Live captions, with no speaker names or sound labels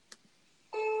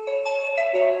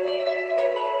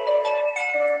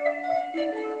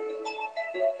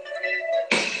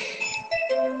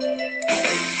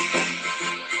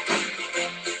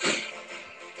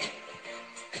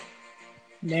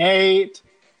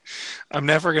I'm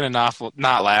never gonna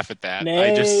not laugh at that.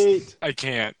 Nate. I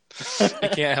can't. I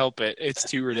can't help it. It's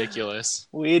too ridiculous.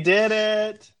 We did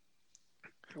it.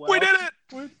 We Well, did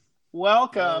it.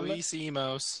 welcome.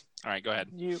 Luisimos. All right, go ahead.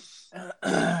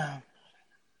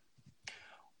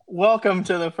 Welcome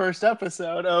to the first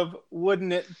episode of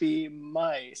Wouldn't It Be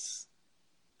Mice?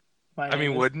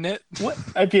 Wouldn't it? What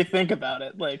if you think about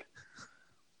it? Like,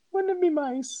 wouldn't it be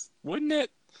mice? Wouldn't it?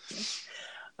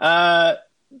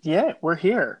 Yeah, we're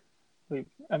here.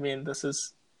 This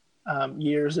is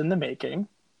years in the making.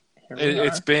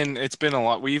 It's been a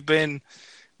lot.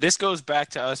 This goes back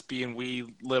to us being wee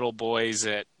little boys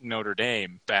at Notre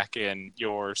Dame back in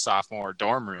your sophomore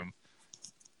dorm room.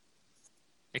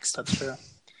 That's true.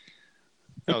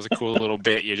 That was a cool little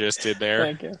bit you just did there.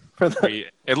 Thank you for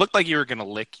that. It looked like you were going to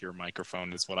lick your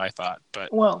microphone is what I thought.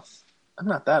 But well, I'm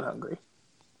not that hungry.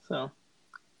 So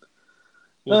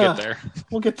we'll get there.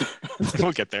 We'll get there.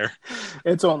 We'll get there.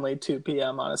 It's only 2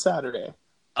 p.m. on a Saturday.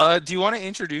 Do you want to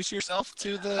introduce yourself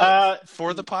to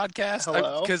for the podcast?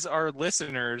 Hello? Because our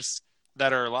listeners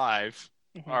that are live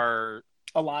are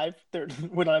alive.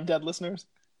 We don't have dead listeners.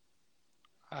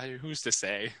 Who's to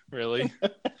say, really?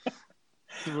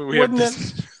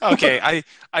 Wouldn't Okay,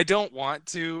 I don't want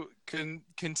to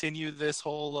continue this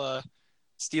whole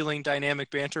stealing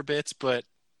dynamic banter bits, but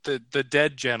the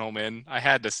dead gentleman, I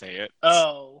had to say it.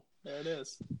 Oh, there it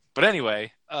is. But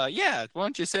anyway, why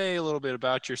don't you say a little bit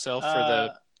about yourself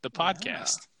for the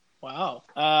podcast? Yeah.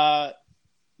 Wow.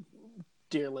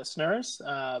 Dear listeners,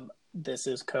 this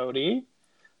is Cody,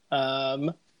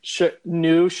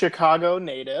 new Chicago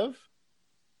native,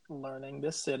 learning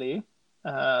this city.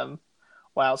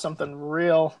 Wow, something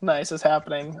real nice is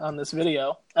happening on this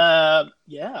video.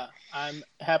 Yeah, I'm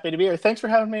happy to be here. Thanks for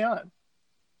having me on.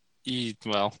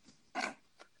 Well, I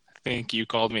think you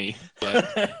called me,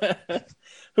 but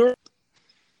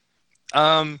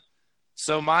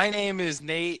so my name is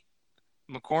Nate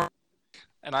McCormick,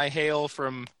 and I hail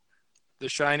from the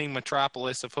shining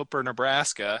metropolis of Hooper,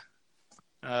 Nebraska.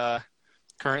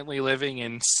 Currently living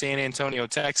in San Antonio,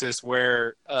 Texas,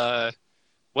 where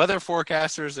weather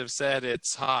forecasters have said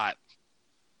it's hot.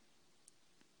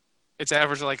 It's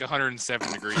averaged like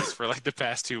 107 degrees for like the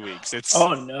past 2 weeks.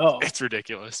 Oh no, it's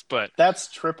ridiculous, but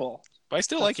that's triple. But I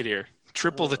still like it here.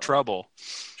 Triple the trouble.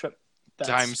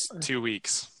 Times 2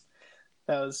 weeks.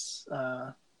 That's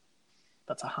a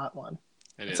hot one.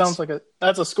 It sounds like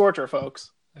that's a scorcher,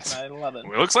 folks. I love it.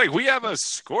 Well, it looks like we have a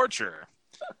scorcher.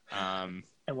 And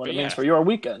what it means for your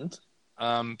weekend.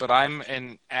 But I'm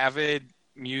an avid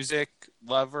music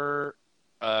lover,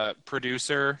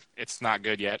 producer. It's not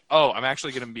good yet. Oh, I'm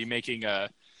actually going to be making a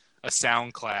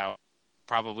SoundCloud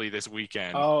probably this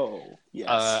weekend. Oh,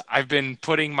 yes. I've been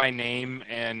putting my name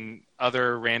and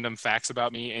other random facts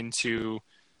about me into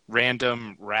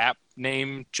random rap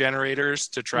name generators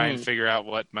to try and figure out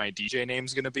what my DJ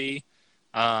name's going to be.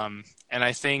 And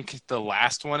I think the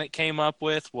last one it came up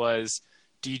with was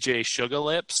DJ Sugar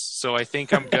Lips. So I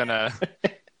think I'm gonna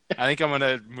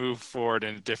move forward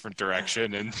in a different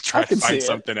direction and try to find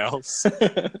something else.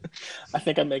 I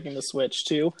think I'm making the switch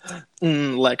to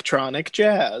electronic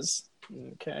jazz.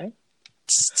 Okay.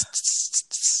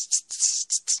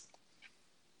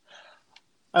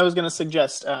 I was gonna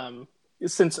suggest,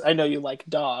 since I know you like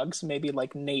dogs, maybe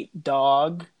like Nate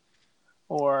Dogg,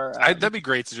 or that'd be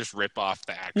great to just rip off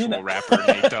the actual rapper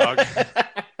Nate Dogg.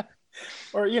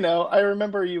 Or I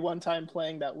remember you one time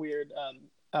playing that weird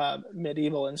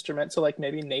medieval instrument, so like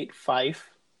maybe Nate Fife.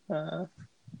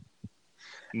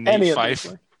 Nate Fife.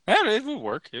 Yeah, it would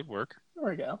work. It'd work. There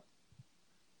we go.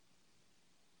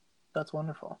 That's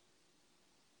wonderful.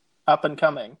 Up and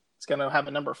coming. He's gonna have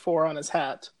a number 4 on his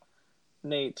hat.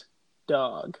 Nate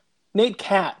Dogg. Nate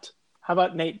Cat. How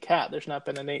about Nate Cat? There's not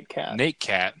been a Nate Cat. Nate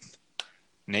Cat.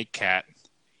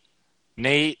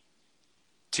 Nate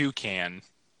Toucan.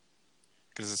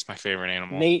 Because it's my favorite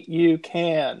animal. Nate, you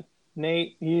can.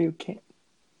 Maybe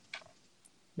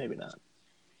not.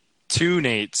 2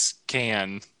 Nates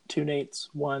can. 2 Nates,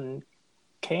 1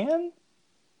 can?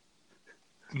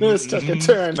 This took a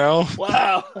turn. No.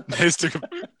 Wow. This took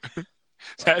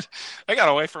I got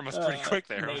away from us pretty quick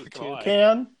there. Nate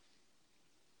can.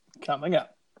 Coming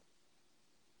up.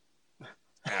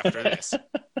 After this.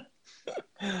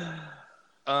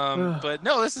 But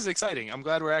no, this is exciting. I'm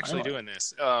glad we're actually doing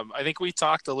this. I think we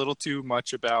talked a little too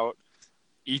much about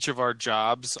each of our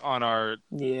jobs on our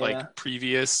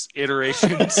previous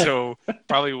iteration, so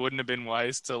probably wouldn't have been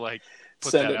wise to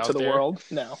put send that it out to the there. world.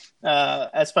 No,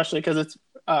 especially because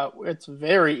it's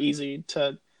very easy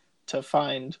to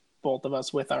find both of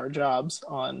us with our jobs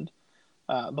on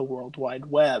the World Wide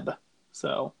Web.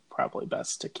 So probably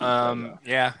best to keep those.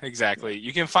 Yeah, exactly.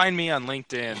 You can find me on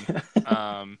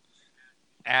LinkedIn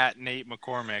at Nate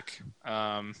McCormick.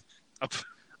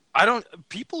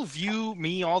 People view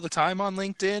me all the time on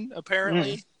LinkedIn,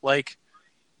 apparently. Like,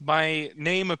 my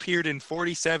name appeared in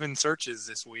 47 searches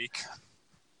this week.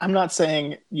 I'm not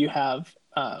saying you have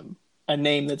a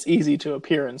name that's easy to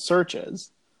appear in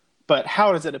searches, but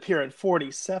how does it appear in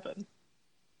 47?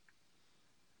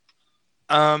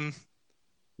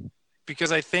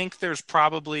 Because I think there's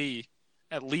probably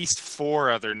at least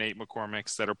 4 other Nate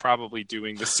McCormicks that are probably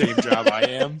doing the same job I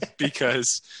am,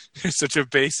 because it's such a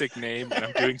basic name and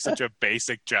I'm doing such a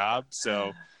basic job.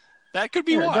 So that could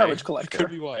be why. Garbage collector.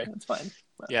 Could be why. That's fine.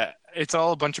 Yeah, it's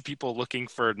all a bunch of people looking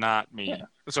for not me. Yeah.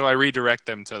 So I redirect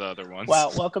them to the other ones.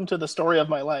 Wow, welcome to the story of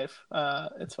my life.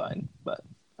 It's fine, but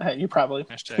hey, you probably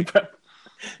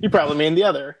mean the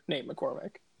other Nate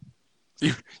McCormick.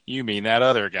 You mean that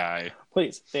other guy.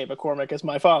 Please, Nate McCormick is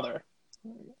my father.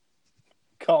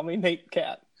 Call me Nate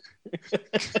Cat.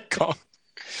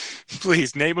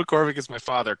 Please, Nate McCormick is my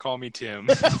father. Call me Tim.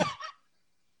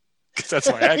 Because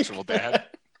that's my actual dad.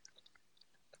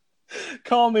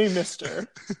 Call me Mister.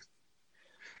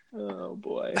 Oh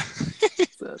boy.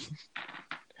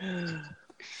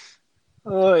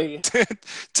 Oy.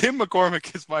 Tim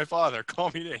McCormick is my father.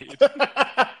 Call me Nate.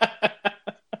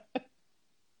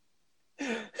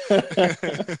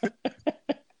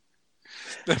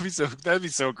 That'd be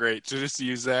so great to just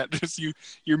use that. Just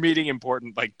you're meeting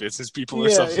important like business people or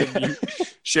something. Yeah. You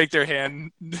shake their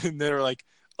hand and they're like,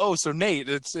 "Oh, so Nate,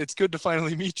 it's good to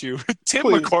finally meet you. Tim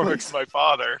McCormick's my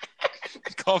father.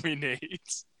 Call me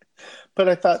Nate." But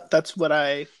I thought that's what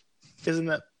I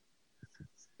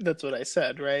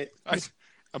said, right?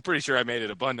 I'm pretty sure I made it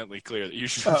abundantly clear that you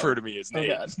should refer to me as Nate.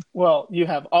 God. Well, you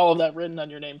have all of that written on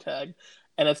your name tag,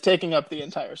 and it's taking up the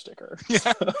entire sticker.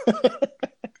 Yeah.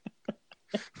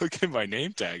 Look at my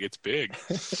name tag. It's big.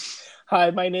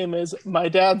 Hi, my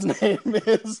dad's name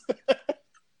is...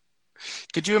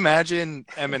 Could you imagine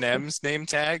Eminem's name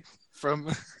tag?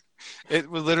 It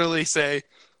would literally say,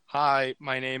 "Hi,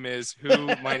 my name is who,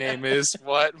 my name is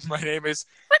what, my name is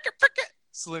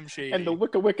Slim Shady." And the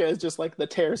Wicca Wicca is just like the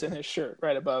tears in his shirt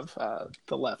right above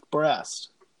the left breast.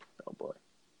 Oh boy.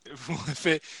 If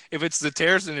it's the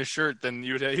tears in his shirt, then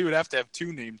he would have to have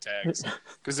 2 name tags,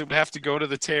 because it would have to go to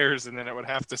the tears and then it would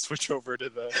have to switch over to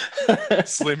the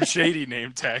Slim Shady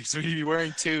name tag. So he'd be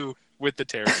wearing 2 with the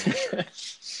tears in his shirt.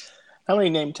 How many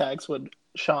name tags would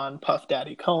Sean Puff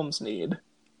Daddy Combs need?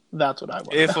 That's what I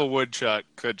want. If a woodchuck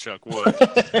could chuck wood.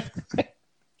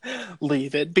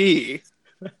 Leave it be.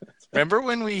 Remember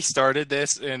when we started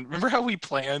this, and remember how we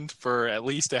planned for at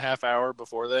least a half hour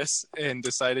before this and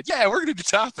decided, yeah, we're going to do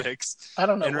topics. I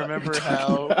don't know.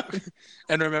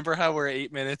 And remember how we're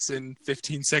 8 minutes and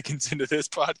 15 seconds into this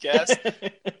podcast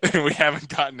and we haven't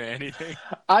gotten to anything.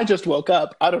 I just woke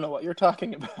up. I don't know what you're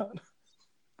talking about.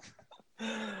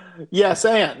 Yes,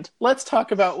 and let's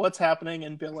talk about what's happening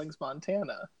in Billings,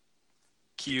 Montana.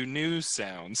 Cue news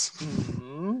sounds.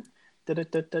 Mm-hmm. The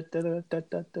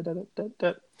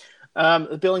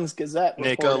Billings Gazette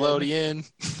reported...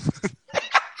 Nickelodeon.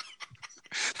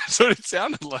 That's what it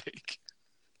sounded like.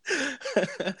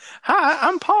 Hi,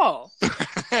 I'm Paul.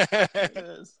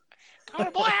 Got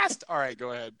a blast. All right,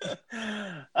 go ahead.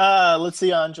 Let's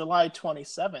see. On July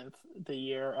 27th, the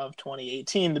year of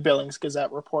 2018, the Billings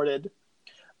Gazette reported,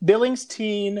 Billings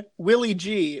teen Willy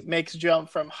G makes jump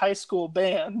from high school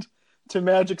band to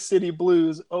Magic City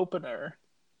Blues opener.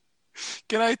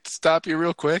 Can I stop you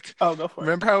real quick? Oh, go for it.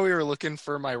 Remember how we were looking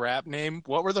for my rap name?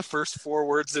 What were the first 4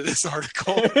 words of this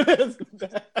article?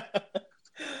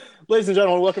 Ladies and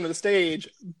gentlemen, welcome to the stage,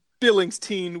 Billings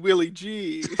teen Willy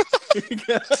G.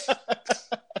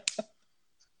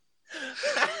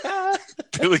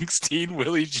 Billings teen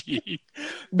Willy G.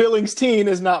 Billings teen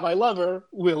is not my lover,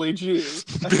 Willy G.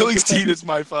 Billings teen is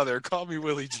my father. Call me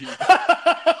Willy G.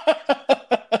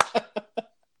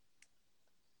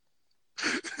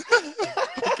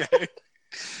 Okay.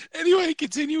 Anyway,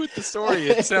 continue with the story.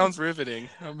 It sounds riveting.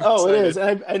 Oh, it is.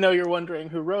 I know you're wondering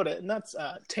who wrote it, and that's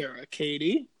Tara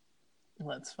Katie.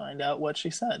 Let's find out what she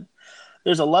said.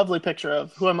 There's a lovely picture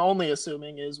of who I'm only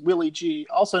assuming is Willy G,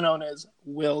 also known as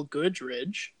Will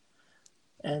Goodridge.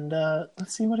 And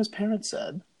let's see what his parents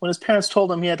said. When his parents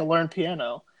told him he had to learn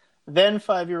piano, then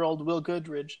 5-year-old Will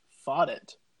Goodridge fought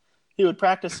it. He would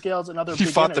practice scales and other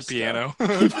beginner fought the piano.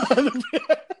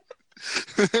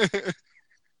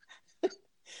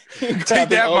 Take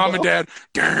that, Mom and Dad.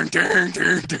 Durn, durn,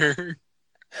 durn, durn.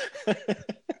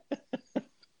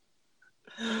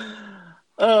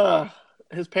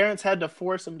 His parents had to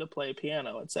force him to play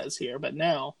piano, it says here, but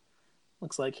now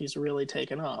looks like he's really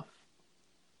taken off.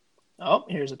 Oh,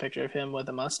 here's a picture of him with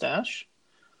a mustache.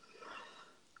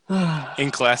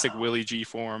 In classic Willy G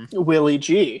form. Willy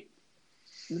G.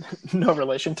 No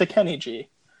relation to Kenny G.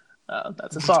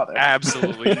 That's his father.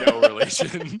 Absolutely no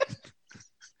relation.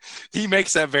 He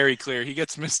makes that very clear. He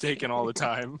gets mistaken all the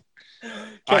time.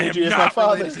 Kenny G is my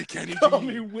father. To Kenny Call G.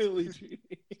 me Willy G.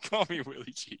 Call me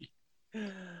Willy G.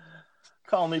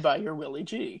 Call me by your Willy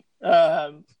G.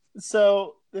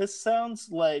 So this sounds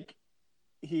like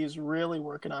he's really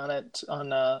working on it,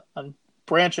 on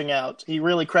branching out. He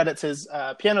really credits his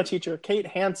piano teacher, Kate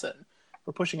Hansen,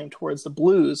 for pushing him towards the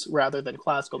blues rather than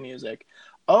classical music.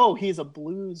 Oh, he's a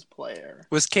blues player.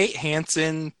 Was Kate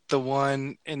Hansen the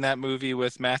one in that movie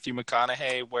with Matthew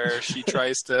McConaughey where she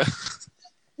tries to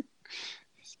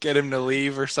get him to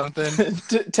leave or something?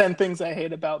 10 things I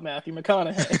hate about Matthew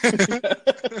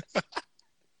McConaughey.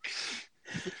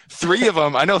 3 of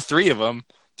them. I know 3 of them.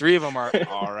 3 of them are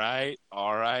all right,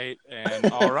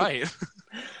 and all right.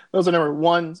 Those are number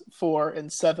 1, 4,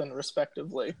 and 7,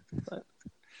 respectively.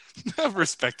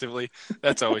 Respectively.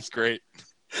 That's always great.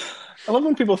 I love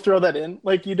when people throw that in.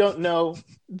 Like, you don't know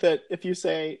that if you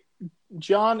say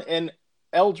John and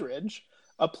Eldridge,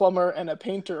 a plumber and a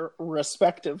painter,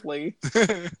 respectively,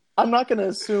 I'm not going to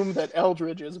assume that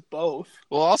Eldridge is both.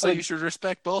 Well, also, you should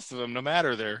respect both of them, no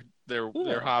matter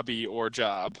their hobby or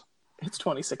job. It's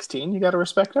 2016. You got to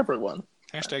respect everyone.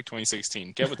 Hashtag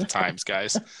 2016. Get with the times,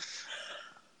 guys.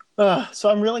 So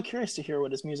I'm really curious to hear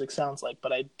what his music sounds like,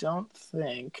 but I don't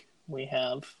think we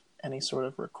have any sort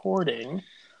of recording.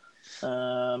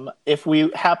 If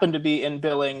we happen to be in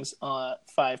Billings at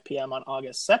 5 p.m. on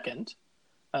August 2nd,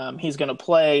 he's going to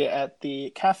play at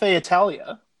the Cafe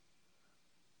Italia.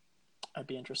 I'd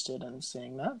be interested in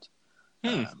seeing that.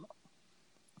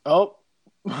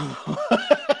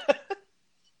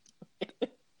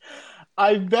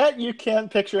 I bet you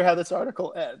can't picture how this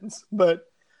article ends, but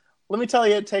let me tell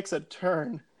you, it takes a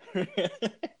turn.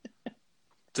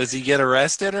 Does he get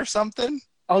arrested or something?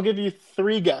 I'll give you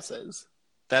 3 guesses.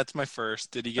 That's my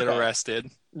first. Did he get arrested?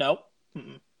 Nope.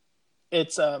 Mm-mm.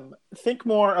 It's think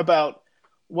more about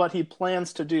what he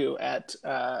plans to do at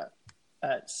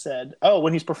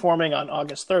when he's performing on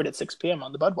August 3rd at 6 p.m.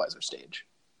 on the Budweiser stage.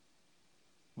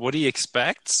 What he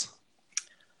expects?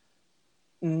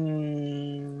 Can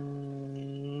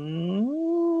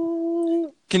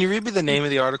you read me the name of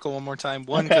the article one more time?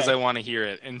 1, because I want to hear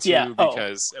it, and 2,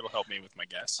 because it'll help me with my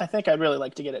guess. I think I'd really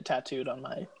like to get it tattooed on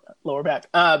my lower back.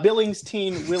 Billings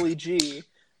teen Willy G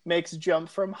makes jump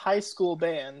from high school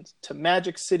band to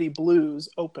Magic City Blues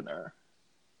opener.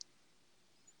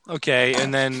 Okay,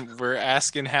 and then we're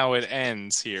asking how it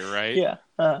ends here, right? Yeah.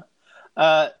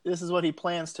 This is what he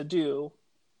plans to do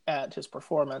at his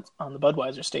performance on the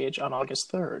Budweiser stage on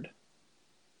August 3rd.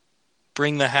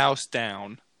 Bring the house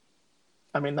down.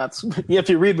 I mean, that's if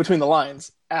you read between the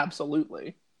lines,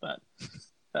 absolutely. But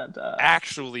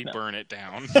actually burn it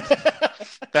down.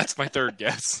 That's my 3rd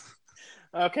guess.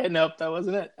 Okay, nope, that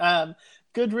wasn't it.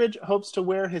 Goodridge hopes to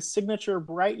wear his signature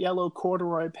bright yellow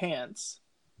corduroy pants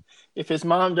if his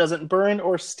mom doesn't burn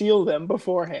or steal them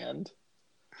beforehand.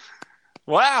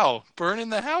 Wow, burning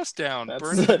the house down,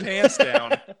 burning the pants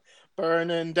down.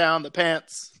 Burning down the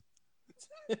pants.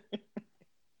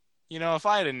 You know, if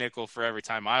I had a nickel for every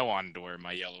time I wanted to wear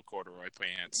my yellow corduroy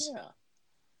pants. Yeah.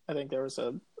 I think there was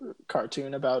a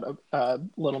cartoon about a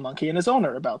little monkey and his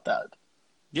owner about that.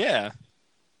 Yeah.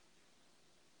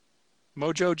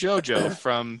 Mojo Jojo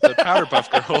from the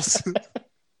Powderpuff Girls.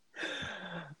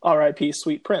 R.I.P.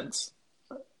 Sweet Prince.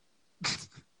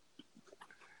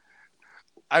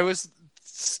 I was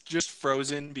just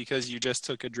frozen because you just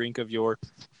took a drink of your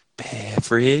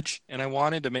beverage, and I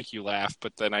wanted to make you laugh,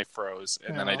 but then I froze,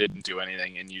 and then I didn't do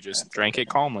anything, and you just drank it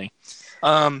calmly.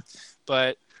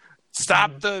 But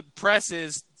stop the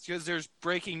presses, because there's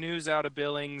breaking news out of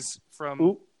Billings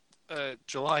from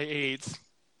July 8th.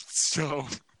 So,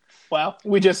 wow,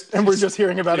 we're just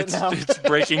hearing about it now. It's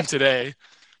breaking today.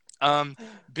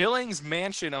 Billings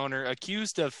mansion owner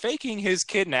accused of faking his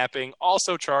kidnapping,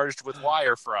 also charged with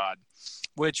wire fraud.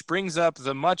 Which brings up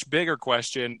the much bigger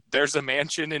question, there's a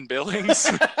mansion in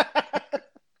Billings?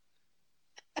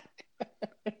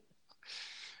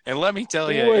 And let me tell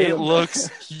you, it looks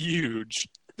huge.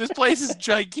 This place is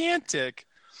gigantic.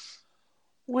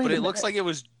 But it looks like it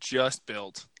was just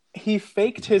built. He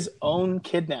faked his own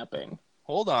kidnapping.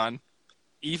 Hold on.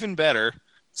 Even better.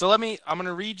 So I'm going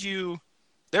to read you.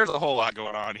 There's a whole lot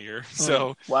going on here.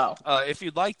 So, wow. If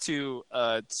you'd like to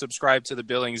subscribe to the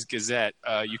Billings Gazette,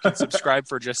 you can subscribe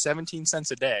for just 17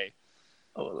 cents a day.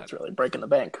 Oh, that's really breaking the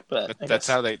bank. But that's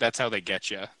how they get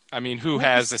you. I mean, who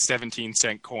has a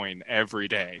 17-cent coin every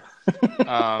day?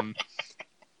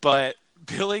 But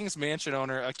Billings mansion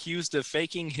owner accused of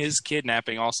faking his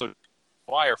kidnapping, also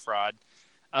wire fraud.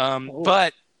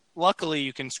 But luckily,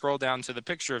 you can scroll down to the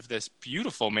picture of this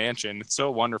beautiful mansion. It's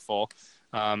so wonderful.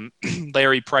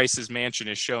 Larry Price's mansion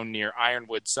is shown near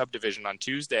Ironwood subdivision on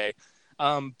Tuesday.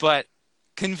 But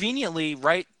conveniently,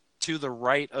 right to the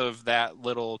right of that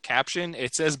little caption,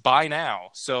 it says buy now.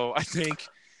 So I think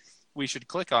we should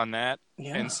click on that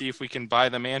and see if we can buy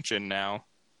the mansion now.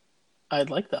 I'd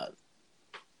like that.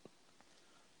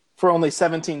 For only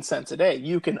 17 cents a day,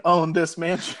 you can own this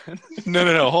mansion.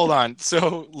 No. Hold on.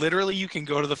 So literally you can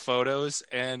go to the photos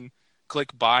and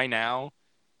click buy now,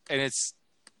 and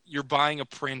you're buying a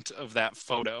print of that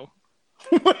photo.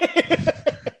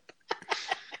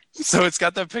 So it's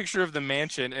got the picture of the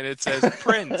mansion, and it says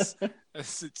prints.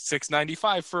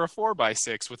 $6.95 for a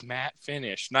 4x6 with matte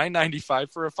finish.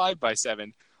 $9.95 for a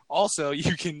 5x7. Also,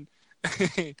 you can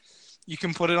you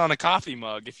can put it on a coffee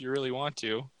mug if you really want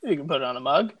to. You can put it on a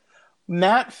mug.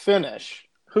 Matte finish.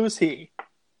 Who's he?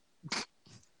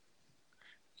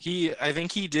 I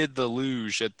think he did the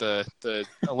luge at the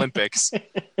Olympics.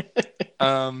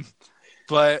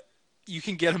 But you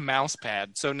can get a mouse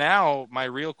pad. So now my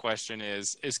real question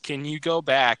is can you go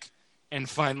back and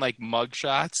find like mug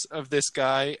shots of this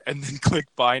guy and then click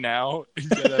buy now and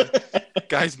get a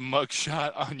guy's mug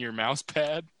shot on your mouse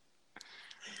pad?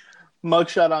 Mug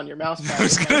shot on your mouse pad. I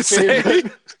was going to say.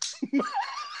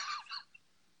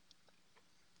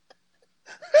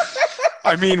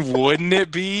 I mean, wouldn't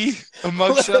it be a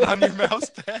mugshot on your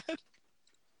mouse pad?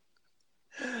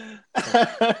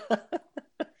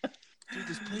 Dude,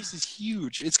 this place is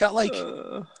huge. It's got like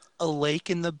a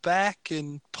lake in the back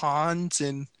and ponds,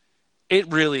 and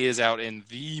it really is out in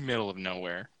the middle of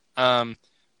nowhere. But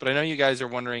I know you guys are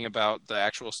wondering about the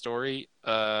actual story.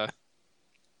 I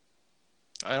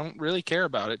don't really care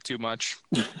about it too much.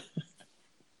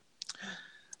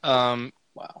 Wow.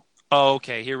 Oh,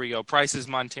 okay, here we go. Price's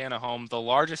Montana home, the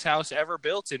largest house ever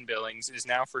built in Billings, is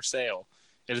now for sale.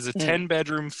 It is a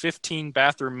 10-bedroom,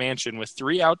 15-bathroom mansion with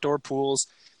 3 outdoor pools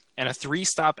and a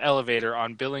 3-stop elevator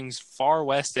on Billings' far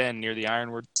west end near the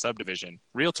Ironwood subdivision.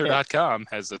 Realtor.com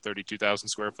has the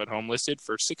 32,000-square-foot home listed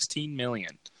for $16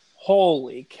 million.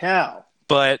 Holy cow.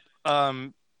 But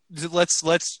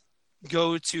let's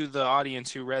go to the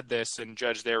audience who read this and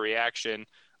judge their reaction.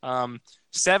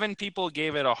 7 people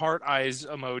gave it a heart eyes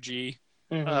emoji.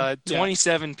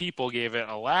 27 people gave it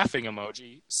a laughing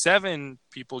emoji. 7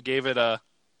 people gave it a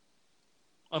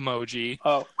emoji.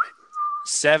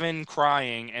 7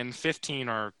 crying, and 15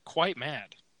 are quite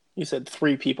mad. You said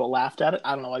 3 people laughed at it?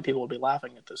 I don't know why people would be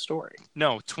laughing at this story.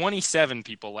 No, 27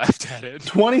 people laughed at it.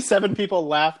 27 people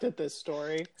laughed at this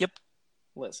story? Yep.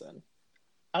 Listen,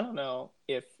 I don't know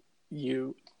if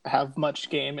you have much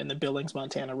game in the Billings,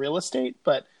 Montana real estate,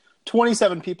 but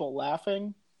 27 people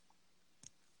laughing,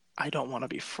 I don't want to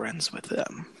be friends with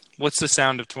them. What's the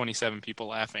sound of 27 people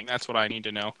laughing? That's what I need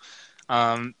to know.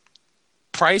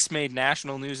 Price made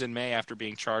national news in May after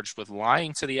being charged with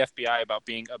lying to the FBI about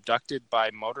being abducted by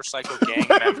motorcycle gang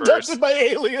members. Abducted by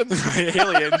aliens.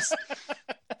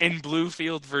 In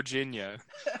Bluefield, Virginia.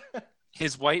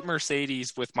 His white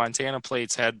Mercedes with Montana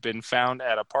plates had been found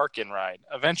at a park-and-ride.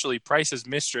 Eventually, Price's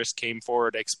mistress came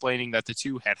forward explaining that the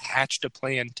two had hatched a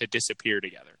plan to disappear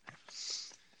together.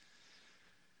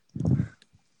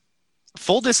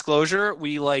 Full disclosure,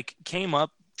 we came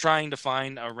up trying to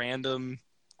find a random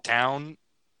town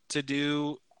to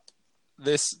do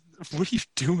this. What are you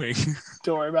doing?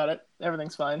 Don't worry about it.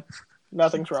 Everything's fine.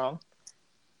 Nothing's wrong.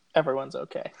 Everyone's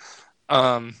okay.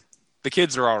 The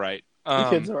kids are all right. The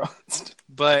kids are all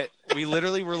but we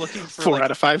literally were looking for 4 out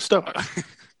of 5 stars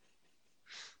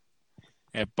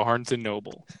at Barnes and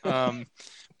Noble.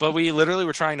 But we literally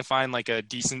were trying to find a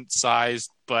decent sized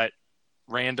but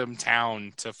random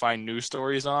town to find news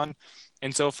stories on.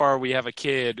 And so far we have a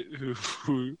kid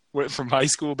who went from high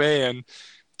school band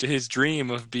to his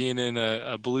dream of being in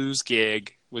a blues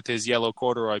gig with his yellow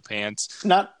corduroy pants.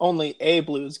 Not only a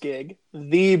blues gig,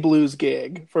 the blues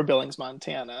gig for Billings,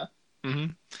 Montana.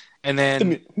 Mm-hmm. And then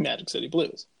the Magic City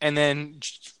Blues. And then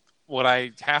what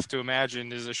I have to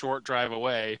imagine is a short drive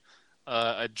away,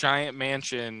 a giant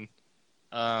mansion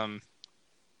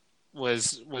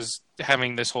was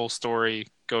having this whole story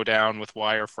go down with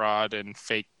wire fraud and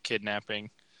fake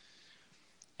kidnapping.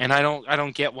 And I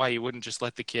don't get why you wouldn't just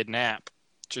let the kid nap.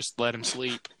 Just let him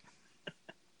sleep.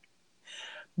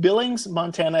 Billings,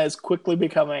 Montana is quickly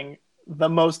becoming the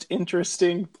most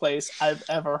interesting place I've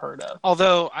ever heard of.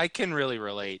 Although I can really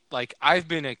relate. I've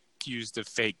been accused of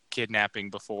fake kidnapping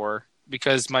before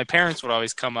because my parents would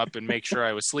always come up and make sure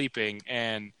I was sleeping,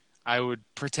 and I would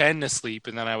pretend to sleep,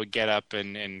 and then I would get up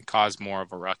and cause more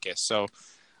of a ruckus. So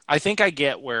I think I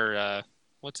get where,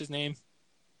 what's his name?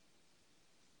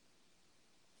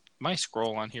 My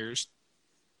scroll on here is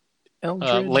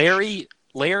Eldridge.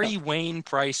 Larry Wayne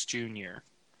Price Jr.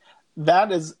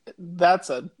 That's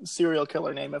a serial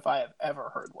killer name if I have ever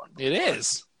heard one before. It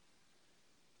is.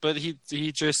 But he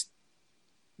just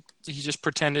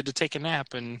pretended to take a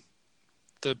nap, and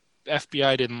the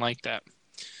FBI didn't like that.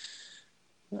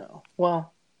 No.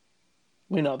 Well,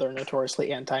 we know they're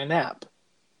notoriously anti-nap.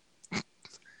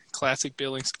 Classic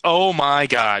Billings. Oh my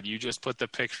God! You just put the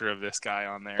picture of this guy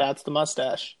on there. That's the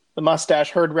mustache. The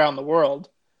mustache heard round the world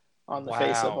on the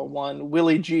face of a one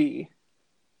Willy G.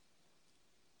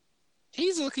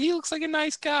 He looks like a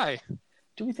nice guy.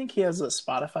 Do we think he has a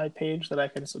Spotify page that I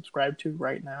can subscribe to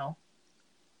right now?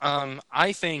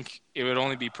 I think it would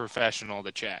only be professional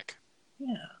to check.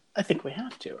 Yeah, I think we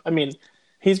have to. I mean,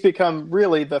 he's become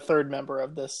really the third member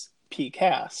of this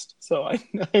P-cast. So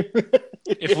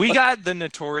if we got the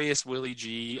notorious Willy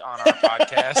G on our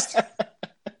podcast,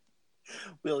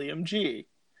 William G.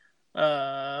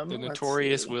 The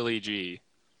notorious Willy G.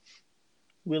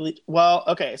 Well,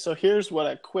 okay, so here's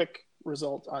what a quick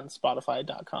result on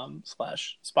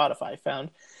Spotify.com/Spotify found.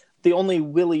 The only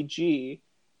Willy G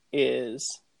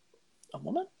is a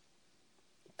woman.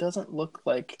 Doesn't look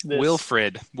like this.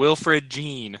 Wilfred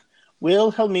Jean.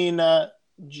 Wilhelmina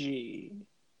G.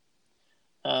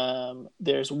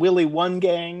 There's Willy One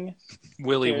Gang.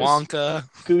 Willy Wonka.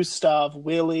 Gustav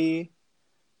Willy.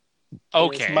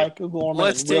 Okay. Michael Gorman.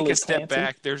 Let's take Willy a step Clancy.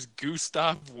 back. There's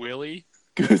Gustav Willy.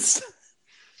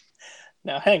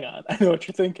 Now, hang on. I know what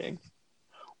you're thinking.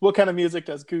 What kind of music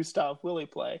does Gustav Willy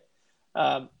play?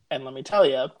 And let me tell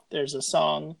you, there's a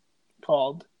song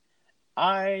called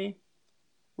I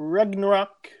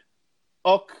Ragnarok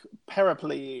Ok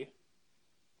Paraply.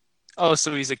 Oh,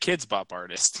 so he's a Kids Bop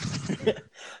artist.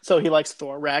 So he likes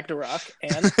Thor Ragnarok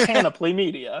and Panoply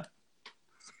Media.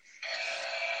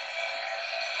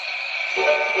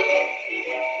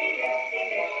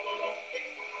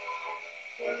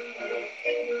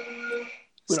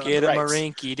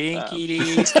 Skidamarinky dinky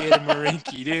dee,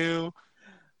 skidamarinky doo.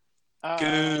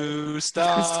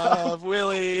 Gustav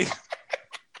Willy.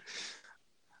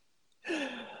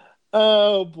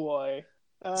 Oh boy.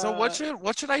 So what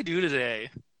should I do today?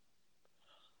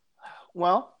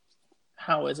 Well,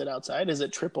 how is it outside? Is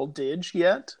it triple dig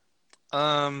yet?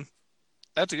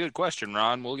 That's a good question,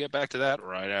 Ron. We'll get back to that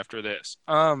right after this.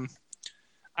 I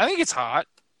think it's hot.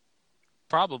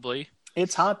 Probably.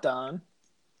 It's hot, Don.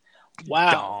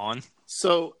 Wow. Dawn.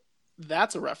 So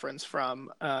that's a reference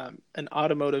from an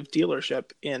automotive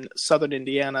dealership in southern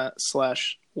Indiana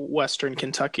 / western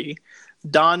Kentucky,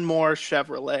 Don Moore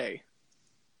Chevrolet.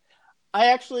 I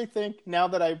actually think now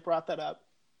that I brought that up,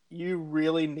 you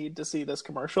really need to see this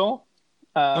commercial.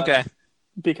 Okay.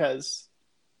 Because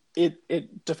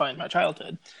it defined my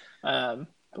childhood. But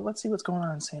let's see what's going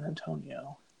on in San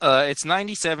Antonio. It's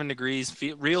 97 degrees.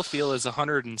 Real feel is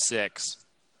 106.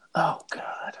 Oh,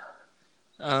 God.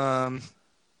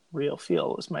 Real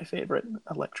Feel was my favorite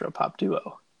electro-pop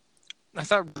duo. I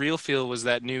thought Real Feel was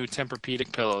that new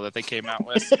Tempur-Pedic pillow that they came out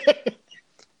with.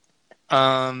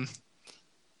 I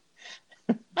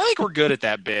think we're good at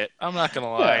that bit. I'm not going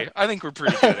to lie. Yeah. I think we're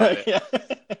pretty good at it.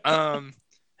 Yeah.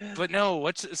 But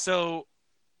no, so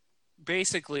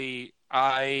basically,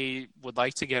 I would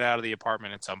like to get out of the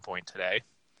apartment at some point today.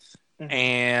 Mm-hmm.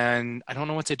 And I don't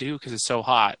know what to do because it's so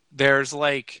hot. There's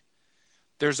a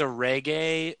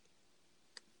reggae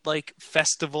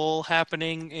festival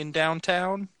happening in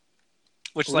downtown,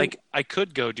 which Ooh. I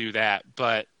could go do that,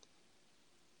 but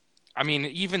I mean,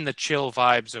 even the chill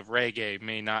vibes of reggae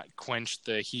may not quench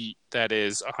the heat that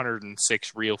is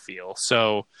 106 Real Feel.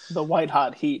 So the white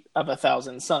hot heat of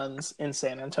 1,000 suns in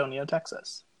San Antonio,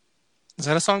 Texas. Is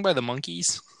that a song by the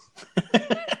Monkees?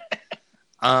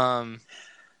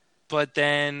 But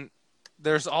then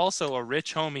there's also a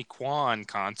Rich Homie Quan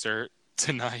concert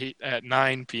tonight at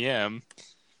 9 p.m.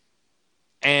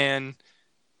 And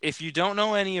if you don't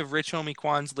know any of Rich Homie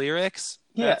Quan's lyrics,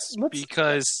 that's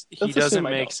because he doesn't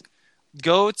make...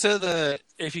 Go to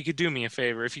if you could do me a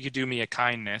favor, if you could do me a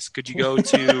kindness, could you go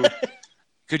to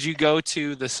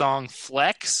the song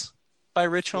Flex by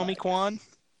Rich Homie Quan?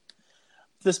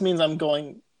 This means I'm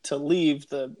going to leave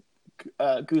the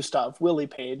Gustav Willy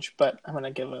page, but I'm going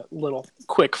to give a little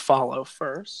quick follow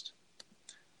first.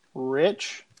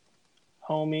 Rich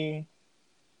Homie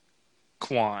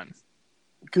Quan.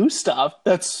 Gustav?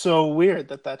 That's so weird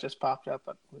that just popped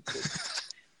up.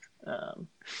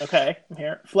 Okay, I'm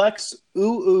here. Flex, ooh,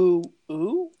 ooh,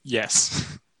 ooh?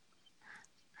 Yes.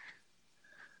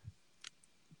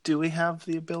 Do we have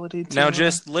the ability to... Now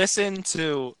just listen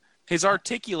to... His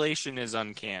articulation is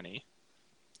uncanny.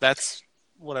 That's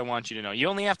what I want you to know. You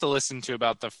only have to listen to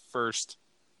about the first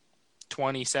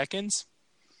 20 seconds.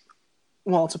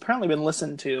 Well, it's apparently been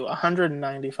listened to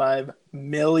 195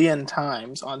 million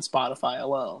times on Spotify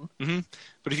alone. Mm-hmm.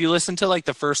 But if you listen to like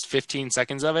the first 15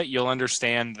 seconds of it, you'll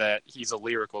understand that he's a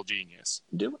lyrical genius.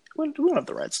 We don't have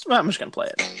the rights. Well, I'm just going to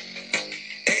play it.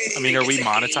 I mean, are we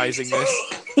monetizing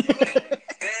this?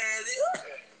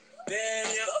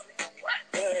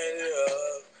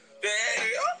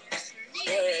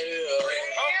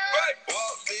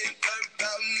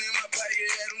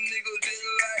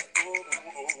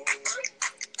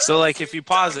 So, like, if you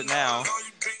pause it now,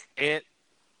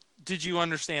 did you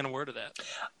understand a word of that?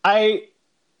 I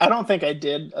don't think I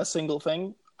did a single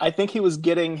thing. I think he was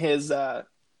getting his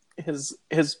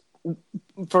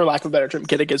for lack of a better term,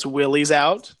 getting his willies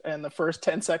out in the first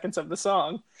 10 seconds of the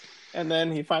song, and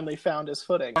then he finally found his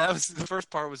footing. That was the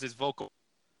first part. Was his vocal.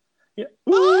 Yeah.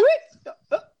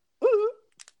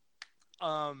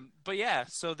 But yeah,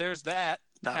 so there's that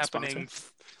Not happening.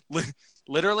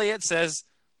 Literally, it says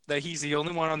that he's the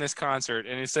only one on this concert,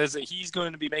 and it says that he's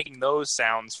going to be making those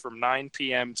sounds from 9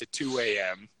 p.m. to 2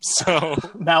 a.m. So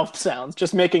mouth sounds,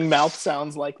 just making mouth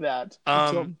sounds like that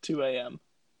until 2 a.m.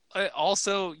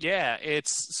 Also, yeah,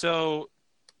 it's so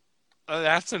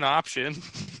that's an option.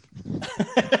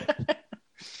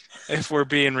 If we're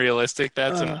being realistic,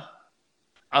 that's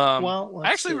well,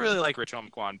 I actually really like Rich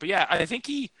Homquan, but yeah, I think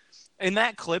he in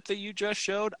that clip that you just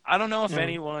showed. I don't know if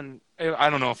I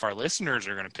don't know if our listeners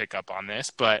are going to pick up on this,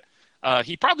 but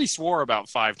he probably swore about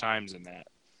 5 times in that.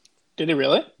 Did he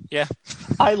really? Yeah,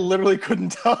 I literally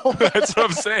couldn't tell. That's what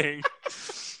I'm saying.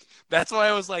 That's why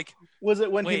I was like, was it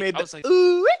when he made the like,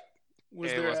 ooh?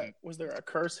 Was there a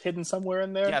curse hidden somewhere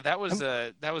in there? Yeah, that was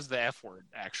the F word,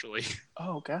 actually.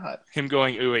 Oh God! Him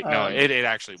going ooh wait, no, it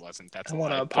actually wasn't. That's I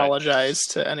want to apologize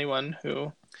to anyone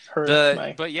who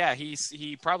heard But yeah,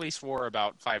 he probably swore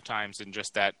about 5 times in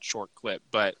just that short clip.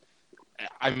 But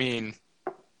I mean,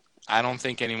 I don't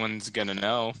think anyone's gonna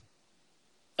know.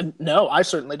 No, I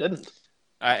certainly didn't.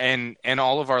 And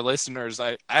all of our listeners,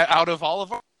 out of all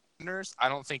of our listeners, I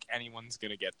don't think anyone's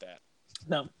gonna get that.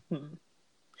 No.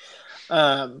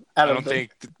 Out of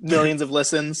millions of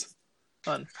listens.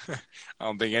 I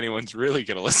don't think anyone's really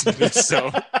going to listen to this. So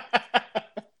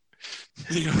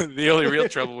the only real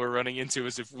trouble we're running into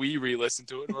is if we re-listen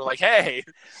to it and we're like, "Hey,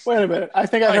 wait a minute! I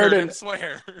think I heard him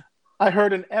swear." I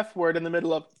heard an F word in the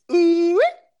middle of ooh.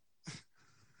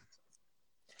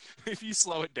 If you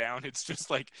slow it down, it's just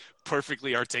like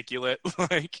perfectly articulate,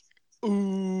 like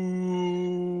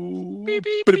ooh. Beep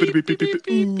beep beep beep beep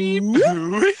beep beep.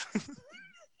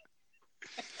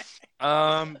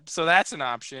 So that's an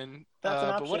option.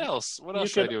 But what else? What else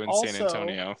should I do in San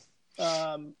Antonio?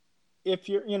 If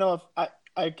you're, if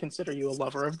I consider you a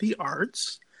lover of the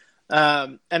arts,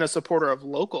 and a supporter of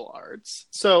local arts.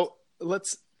 So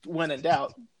let's, when in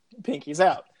doubt, pinkies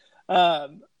out.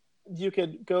 You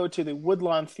could go to the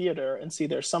Woodlawn Theater and see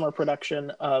their summer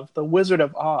production of The Wizard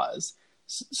of Oz,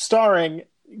 starring,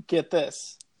 get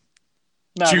this,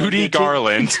 Judy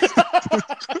Garland.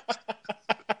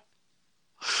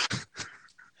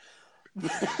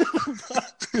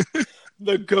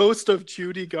 The ghost of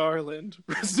Judy Garland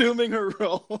resuming her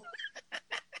role.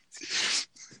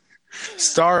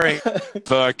 Starring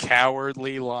the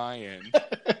Cowardly Lion.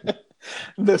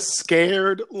 The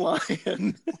Scared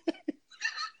Lion.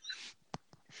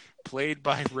 Played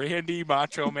by Randy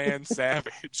Macho Man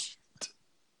Savage.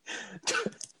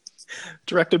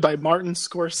 Directed by Martin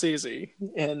Scorsese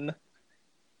in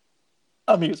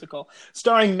a musical.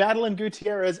 Starring Madeline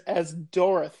Gutierrez as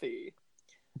Dorothy.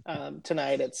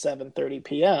 Tonight at 7:30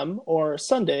 p.m. or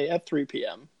Sunday at 3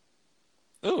 p.m.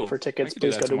 Ooh, for tickets,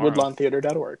 please go to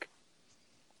woodlawntheater.org.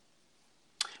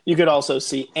 You could also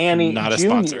see Annie Not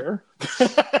Jr.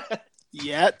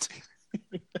 Yet.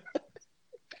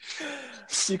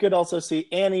 You could also see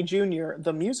Annie Jr.,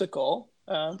 the musical,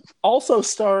 also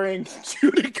starring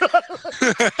Judy Garland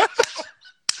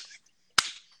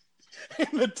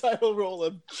in the title role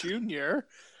of Junior.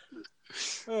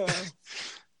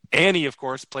 Annie, of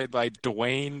course, played by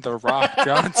Dwayne "The Rock"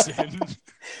 Johnson.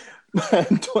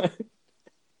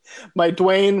 My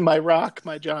Dwayne, my Rock,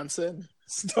 my Johnson,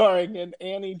 starring in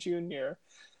Annie Jr.,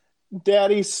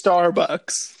 Daddy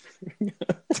Starbucks.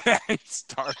 Daddy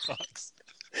Starbucks.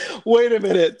 Wait a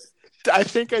minute. I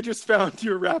think I just found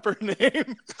your rapper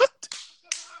name.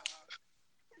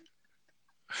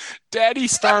 Daddy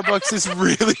Starbucks is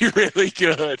really, really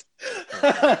good.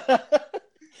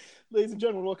 Ladies and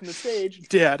gentlemen, welcome to the stage,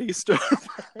 Daddy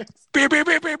Starbucks. Beep, beep,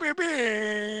 beep, beep, beep, beep.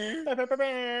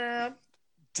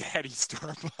 Daddy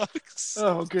Starbucks.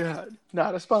 Oh, God.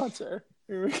 Not a sponsor.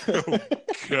 Here we go. Oh,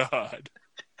 God.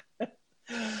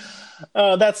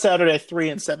 That's Saturday, 3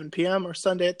 and 7 p.m., or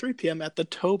Sunday at 3 p.m. at the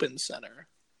Tobin Center.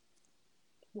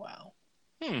 Wow.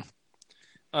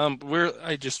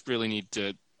 I just really need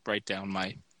to write down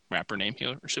my rapper name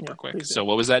here super quick. Please So do.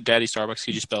 what was that? Daddy Starbucks?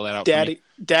 Can you just spell that out for me?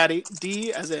 Daddy,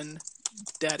 D as in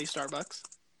Daddy Starbucks.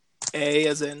 A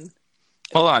as in...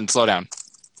 Hold on, slow down.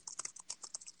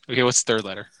 Okay, what's the third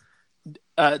letter?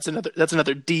 That's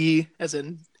another D as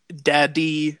in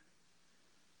Daddy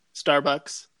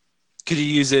Starbucks. Could you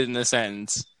use it in a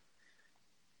sentence?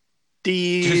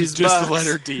 D's just bucks. the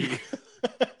letter D.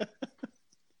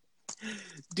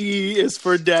 D is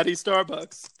for Daddy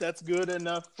Starbucks. That's good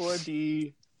enough for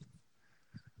D.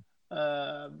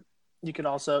 You can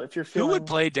also, if you're feeling... Who would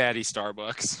play Daddy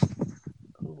Starbucks?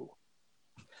 Ooh.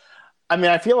 I mean,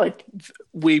 I feel like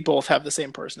we both have the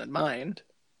same person in mind.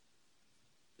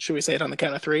 Should we say it on the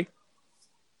count of 3?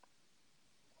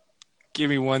 Give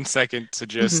me 1 second to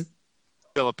just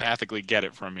telepathically get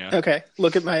it from you. Okay.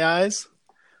 Look at my eyes.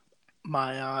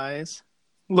 My eyes.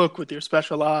 Look with your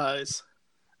special eyes.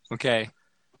 Okay.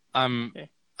 I'm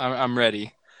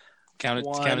ready. Count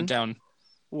it down.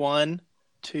 1,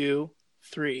 2,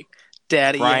 3.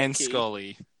 Daddy Brian Yankee.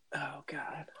 Scully. Oh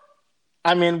God.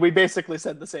 I mean, we basically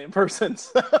said the same person.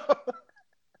 So.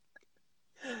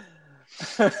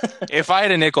 If I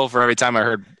had a nickel for every time I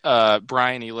heard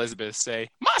Brian Elizabeth say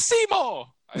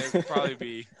Massimo, it'd probably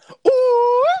be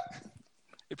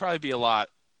a lot.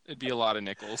 It'd be a lot of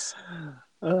nickels.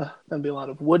 That'd be a lot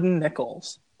of wooden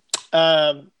nickels.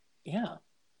 Yeah.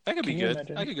 That could be good.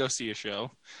 Imagine? I could go see a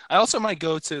show. I also might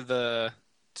go to the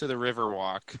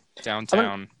Riverwalk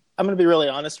downtown. I'm going to be really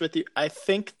honest with you. I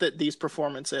think that these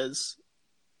performances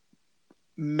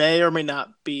may or may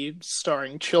not be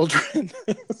starring children.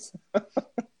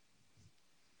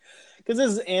 Because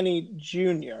this is Annie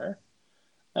Jr.,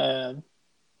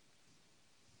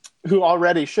 who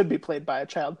already should be played by a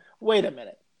child. Wait a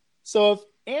minute. So if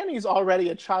Annie's already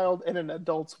a child in an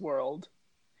adult's world,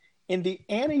 in the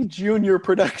Annie Jr.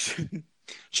 production...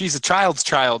 She's a child's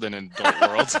child in an adult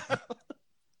world.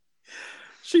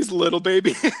 She's little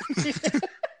baby.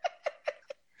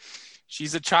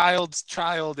 She's a child's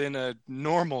child in a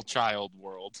normal child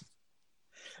world.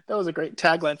 That was a great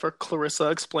tagline for Clarissa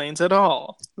Explains It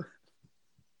All.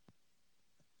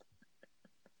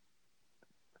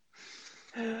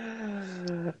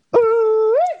 I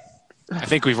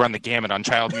think we've run the gamut on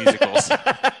child musicals.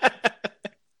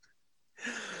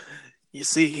 You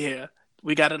see here,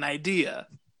 we got an idea.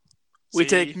 We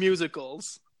take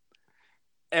musicals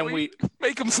and we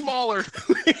make them smaller.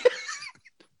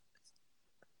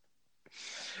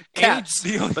 Cats,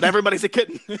 but everybody's a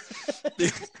kitten.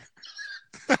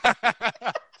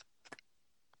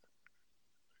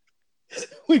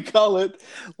 We call it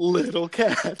Little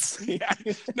Cats.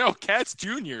 No, Cats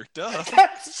Jr. Duh.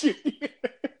 Cats Jr.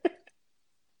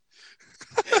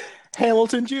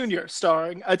 Hamilton Jr.,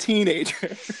 starring a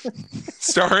teenager.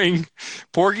 Starring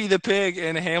Porgy the Pig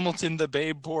and Hamilton the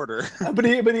Babe Porter. But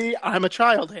I'm a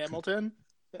child, Hamilton.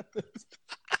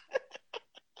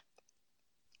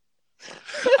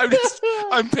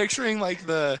 I'm picturing like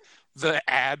the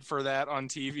ad for that on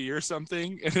TV or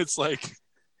something, and it's like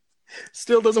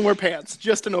still doesn't wear pants,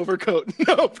 just an overcoat,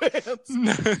 no pants.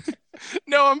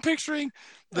 No, I'm picturing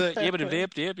the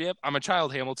yep. I'm a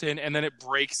child, Hamilton, and then it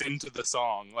breaks into the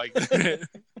song, like it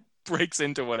breaks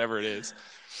into whatever it is.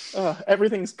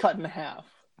 Everything's cut in half.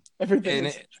 Everything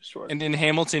is short. And in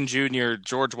Hamilton Jr.,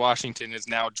 George Washington is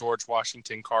now George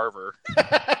Washington Carver.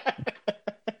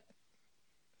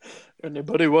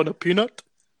 Anybody want a peanut?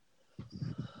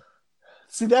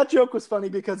 See, that joke was funny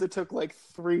because it took like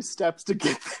 3 steps to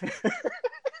get there.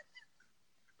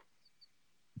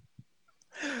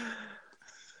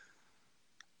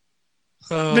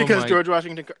 Because George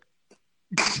Washington...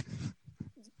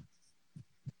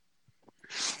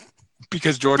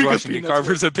 Because George Washington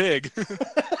Carver's a pig.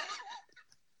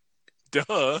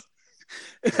 Duh.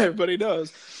 Everybody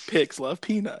knows pigs love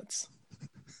peanuts.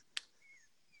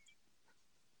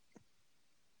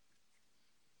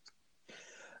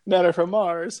 Matter from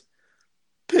Mars,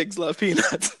 pigs love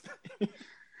peanuts.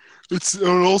 It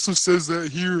also says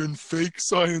that here in Fake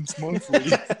Science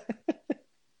Monthly.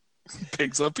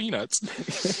 Pigs love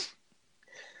peanuts.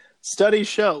 Studies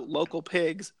show local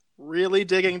pigs really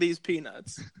digging these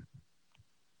peanuts.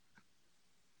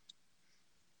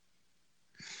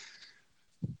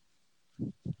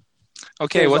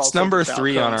 Okay, what's number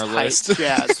 3 on our list?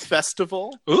 Jazz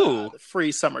Festival. Ooh. The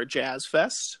Free Summer Jazz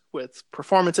Fest with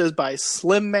performances by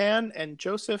Slim Man and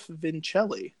Joseph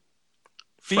Vincelli.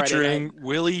 Featuring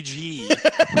Willy G.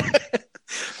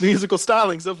 Musical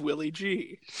stylings of Willy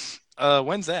G.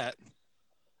 When's that?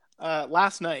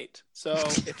 Last night. So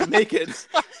if you make it,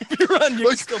 if you run, you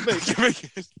can still make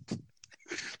it.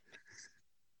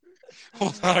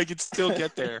 Hold on, I can still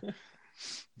get there.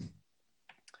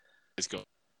 Let's go.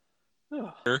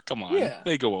 Come on. Yeah.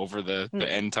 They go over the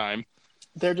end time.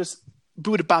 They're just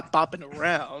bopping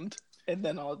around, and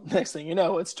then next thing you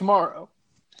know, it's tomorrow.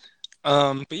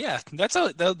 But yeah,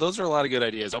 those are a lot of good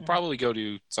ideas. I'll probably go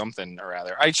do something or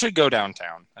rather. I should go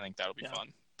downtown. I think that'll be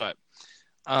fun. But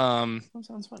that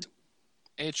sounds fun.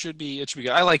 It should be good.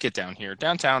 I like it down here.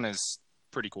 Downtown is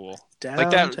pretty cool.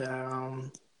 Downtown. Like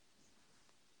that.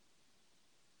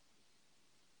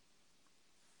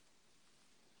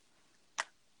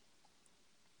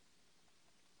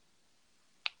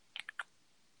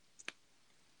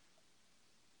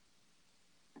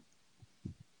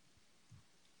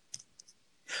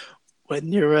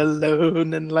 When you're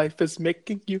alone and life is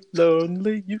making you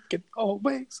lonely, you can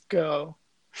always go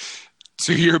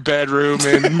to your bedroom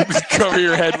and cover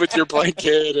your head with your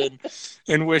blanket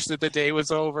and wish that the day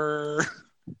was over.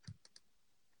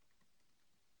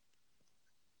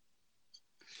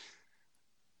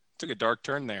 Took a dark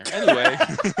turn there.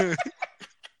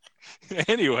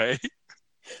 Anyway.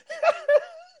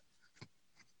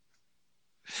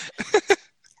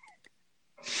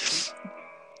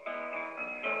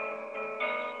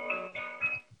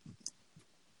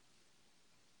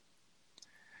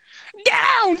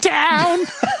 Downtown.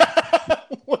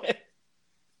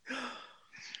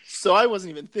 So I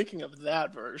wasn't even thinking of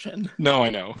that version. No, I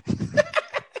know.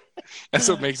 That's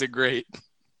what makes it great.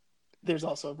 There's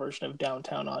also a version of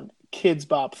Downtown on Kids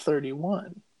Bop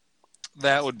 31.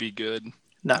 That would be good.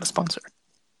 Not a sponsor.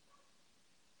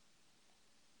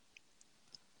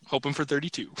 Hoping for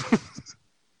 32.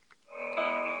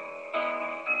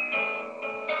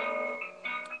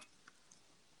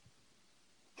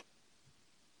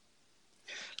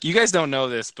 You guys don't know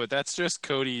this, but that's just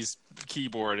Cody's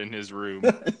keyboard in his room.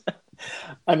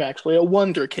 I'm actually a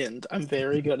wonderkind. I'm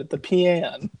very good at the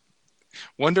piano.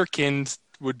 Wonderkind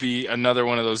would be another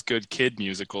one of those good kid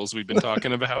musicals we've been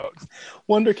talking about.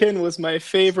 Wonderkind was my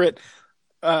favorite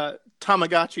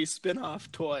Tamagotchi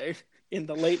spin-off toy in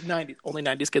the late 90s. Only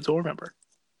 90s kids will remember.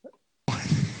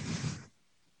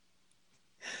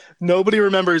 Nobody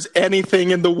remembers anything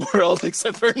in the world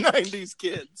except for 90s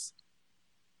kids.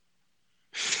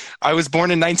 I was born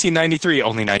in 1993.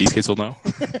 Only 90s kids will know.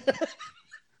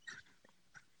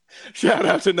 Shout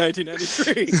out to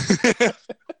 1993.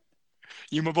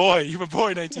 You my boy,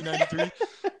 1993.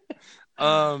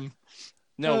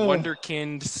 No,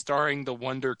 Wonderkind starring the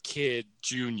Wonder Kid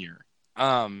Jr.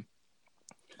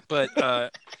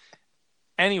 But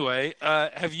anyway,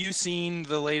 have you seen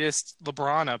the latest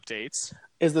LeBron updates?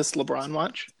 Is this LeBron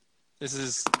watch? This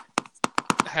is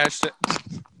hashtag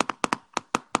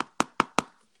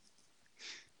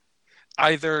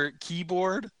either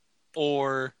keyboard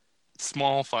or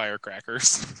small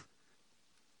firecrackers.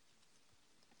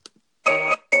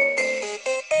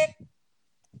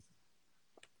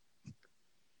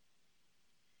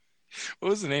 What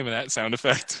was the name of that sound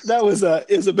effect? That was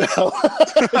Isabel.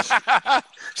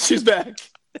 She's back.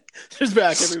 She's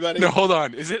back, everybody. No, hold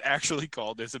on. Is it actually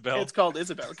called Isabel? It's called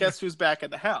Isabel. Guess who's back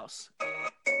at the house?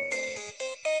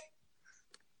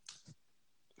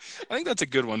 I think that's a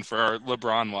good one for our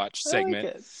LeBron Watch segment. I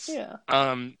like it. Yeah.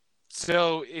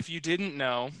 So if you didn't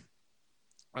know,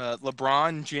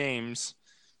 LeBron James,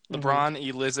 LeBron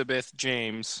Elizabeth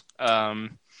James,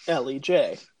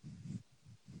 LEJ.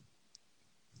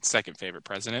 Second favorite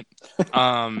president.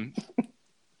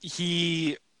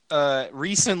 He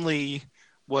recently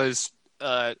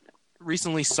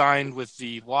signed with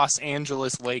the Los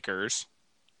Angeles Lakers,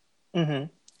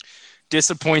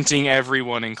 disappointing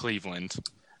everyone in Cleveland.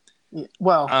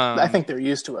 Well, I think they're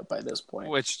used to it by this point.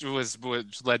 Which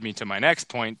led me to my next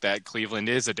point, that Cleveland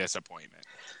is a disappointment.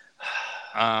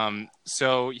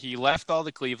 So he left all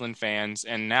the Cleveland fans,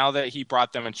 and now that he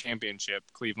brought them a championship,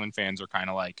 Cleveland fans are kind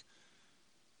of like,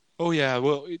 oh yeah,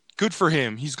 well, good for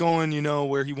him. He's going,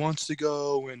 where he wants to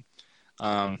go. And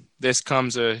this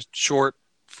comes a short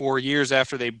 4 years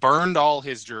after they burned all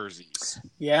his jerseys.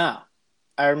 Yeah.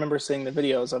 I remember seeing the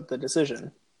videos of the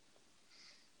decision.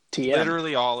 TM.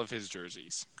 Literally all of his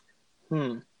jerseys.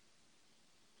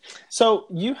 So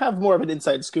you have more of an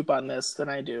inside scoop on this than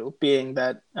I do, being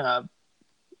that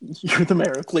you're the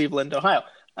mayor of Cleveland, Ohio.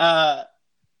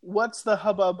 What's the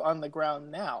hubbub on the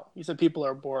ground now? You said people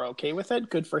are more okay with it.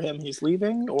 Good for him. He's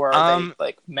leaving, or are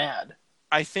they mad?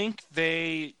 I think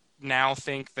they now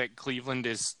think that Cleveland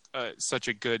is such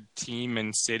a good team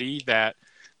and city that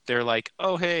they're like,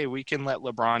 oh, hey, we can let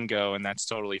LeBron go, and that's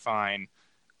totally fine.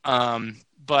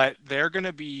 But they're going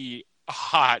to be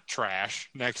hot trash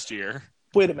next year.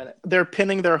 Wait a minute. They're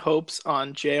pinning their hopes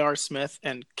on J.R. Smith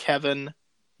and Kevin,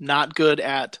 not good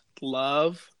at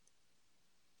love.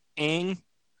 Ing.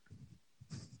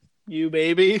 You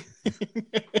baby.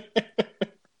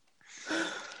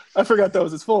 I forgot that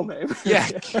was his full name. Yeah.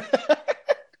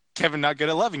 Kevin, not good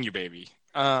at loving you, baby.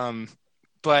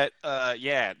 But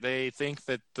they think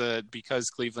that because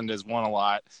Cleveland has won a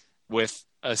lot with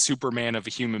a Superman of a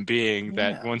human being,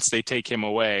 that once they take him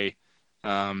away,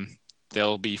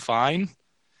 they'll be fine.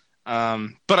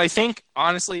 But I think,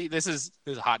 honestly, this is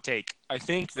a hot take. I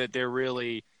think that they're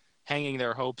really hanging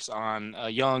their hopes on a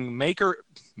young Baker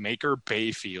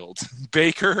Mayfield.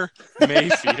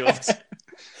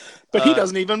 But he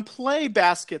doesn't even play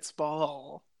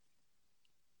basketball.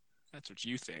 That's what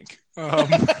you think.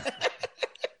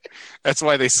 That's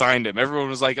why they signed him. Everyone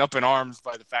was like up in arms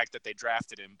by the fact that they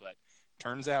drafted him, but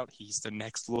turns out he's the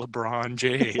next LeBron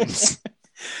James.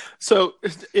 So,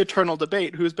 eternal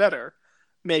debate: who's better,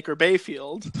 Baker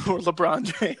Mayfield or LeBron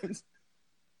James?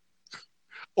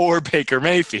 Or Baker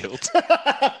Mayfield.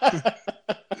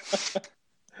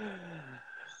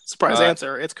 Surprise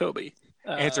answer: it's Kobe.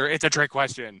 Answer: it's a trick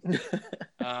question.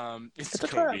 It's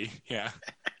Kobe. Yeah,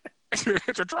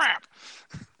 it's a trap.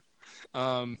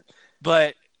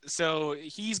 But so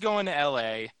he's going to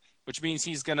LA, which means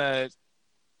he's gonna.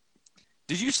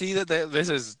 Did you see that this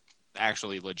is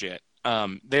actually legit?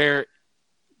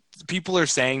 People are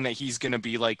saying that he's gonna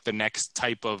be like the next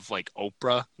type of like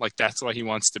Oprah. Like that's why he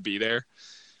wants to be there.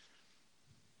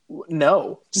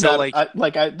 No. So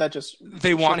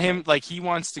they want him, like he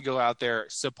wants to go out there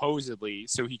supposedly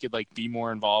so he could like be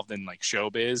more involved in like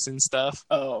showbiz and stuff.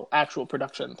 Oh, actual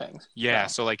production things. Yeah.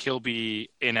 So like he'll be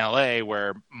in LA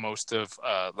where most of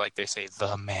like they say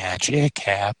the magic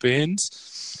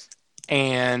happens,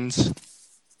 and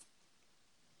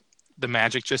the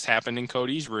magic just happened in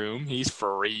Cody's room. He's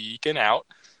freaking out.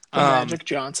 The Magic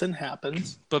Johnson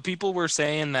happens. But people were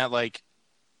saying that like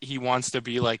he wants to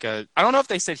be like I don't know if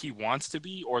they said he wants to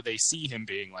be or they see him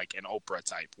being like an Oprah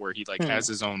type where he like has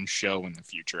his own show in the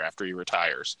future after he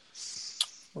retires.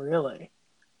 Really?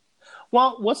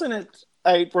 Well, wasn't it?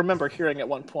 I remember hearing at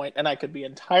one point, and I could be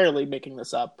entirely making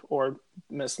this up or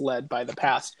misled by the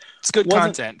past. It's good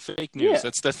content, fake news. Yeah,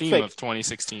 that's the theme of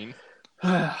 2016.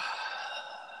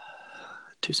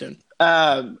 Too soon.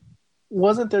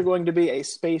 Wasn't there going to be a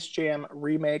Space Jam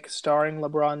remake starring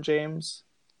LeBron James?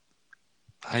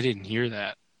 I didn't hear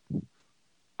that.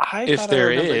 I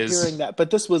remember hearing that,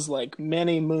 but this was like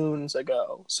many moons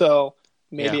ago. So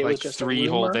maybe it was just 3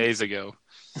 whole days ago.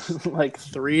 Like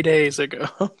 3 days ago.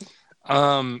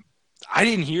 I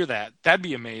didn't hear that. That'd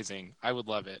be amazing. I would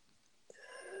love it.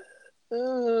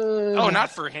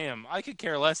 Not for him. I could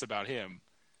care less about him.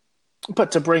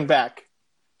 But to bring back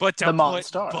But to the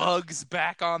put Bugs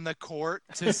back on the court,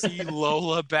 to see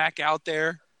Lola back out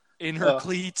there in her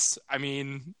cleats, I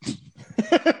mean...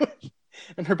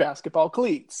 and her basketball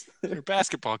cleats. Her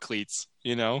basketball cleats,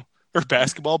 you know? Her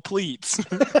basketball pleats.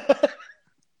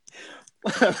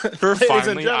 Her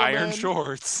finely ironed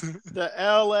shorts. The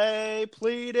LA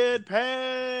pleated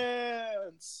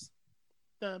pants.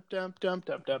 Dum, dum, dum,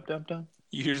 dum, dum, dum, dum.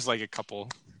 You hear just like a couple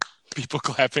people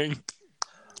clapping.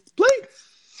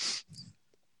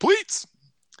 Pleats.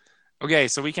 Okay,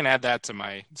 so we can add that to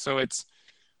my... So it's...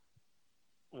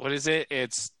 What is it?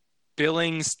 It's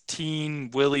Billings Teen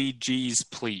Willy G's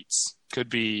Pleats. Could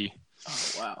be...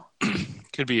 Oh, wow.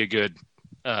 Could be a good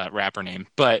rapper name.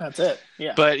 But that's it.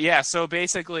 Yeah. But yeah, so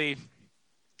basically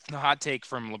the hot take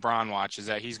from LeBron Watch is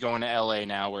that he's going to LA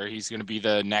now where he's going to be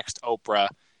the next Oprah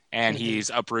and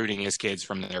he's uprooting his kids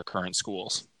from their current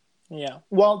schools. Yeah.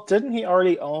 Well, didn't he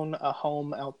already own a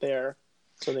home out there?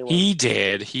 So he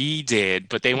did,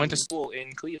 but they went to school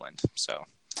in Cleveland. So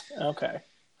okay.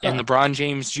 And LeBron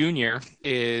James Jr.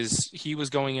 he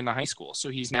was going into high school, so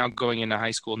he's now going into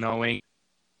high school knowing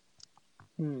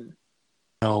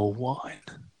no one.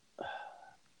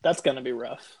 That's going to be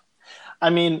rough. I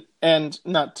mean, and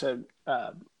not to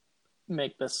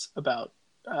make this about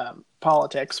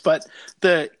politics, but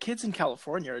the kids in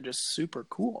California are just super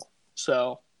cool.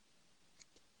 So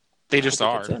they just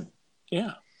are.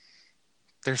 Yeah.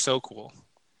 They're so cool.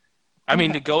 I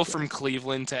mean, to go from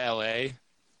Cleveland to LA,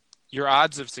 your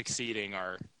odds of succeeding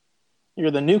are... You're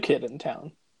the new kid in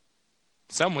town.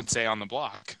 Some would say on the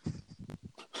block.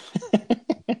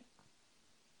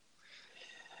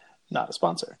 Not a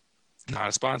sponsor. Not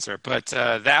a sponsor. But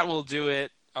that will do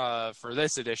it for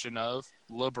this edition of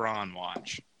LeBron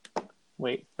Watch.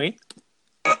 Wait.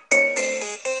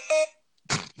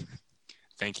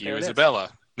 Thank you, Isabella.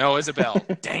 No, Isabel.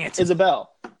 Dang it. Isabel.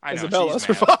 I know, Isabella's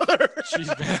her father. She's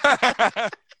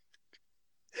bad.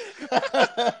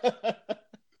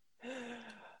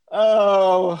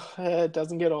 Oh, it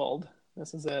doesn't get old.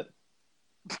 This is it.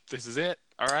 This is it.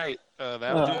 All right,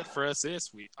 that'll do Ugh, it for us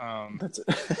this week. that's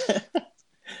it.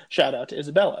 Shout out to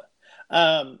Isabella.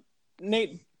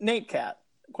 Nate Cat,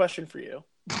 question for you.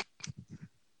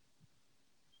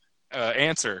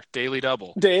 Answer: Daily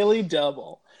Double. Daily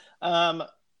Double.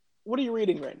 What are you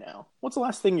reading right now? What's the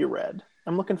last thing you read?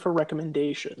 I'm looking for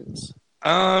recommendations.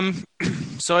 Um,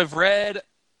 so I've read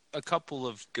a couple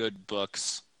of good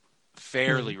books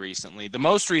fairly recently. The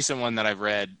most recent one that I've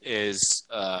read is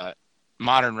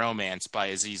Modern Romance by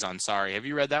Aziz Ansari. Have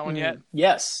you read that one yet?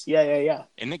 Yes. Yeah.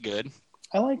 Isn't it good?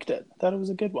 I liked it. Thought it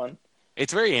was a good one.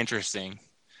 It's very interesting.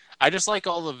 I just like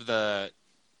all of the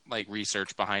like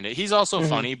research behind it. He's also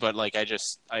funny, but like I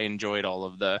enjoyed all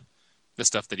of the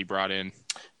stuff that he brought in.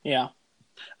 Yeah.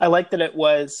 I like that it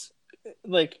was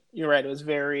like you're right, it was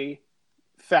very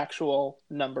factual,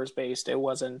 numbers based. It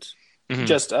wasn't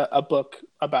just a book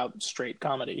about straight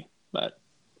comedy, but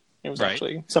it was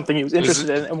actually something he was interested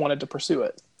in and wanted to pursue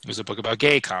it. It was a book about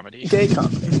gay comedy. Gay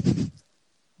comedy.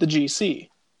 The GC.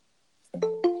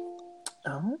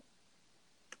 Oh.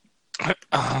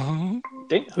 Oh.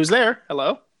 Ding. Who's there?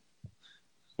 Hello?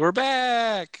 We're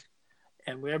back.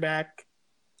 And we're back.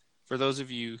 For those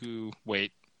of you who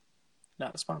wait.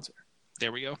 Not a sponsor.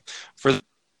 There we go. For those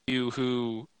of you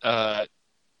who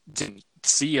didn't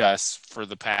see us for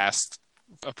the past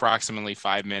approximately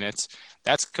 5 minutes,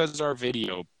 that's because our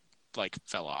video like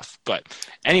fell off. But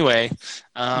anyway,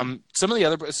 some of the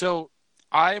other, so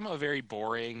I'm a very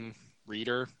boring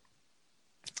reader.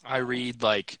 I read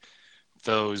like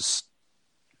those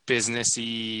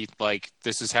businessy, like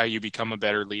this is how you become a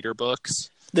better leader books.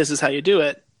 This is how you do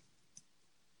it.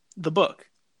 The book.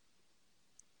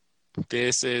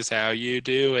 This is how you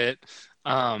do it.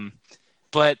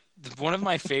 But one of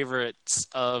my favorites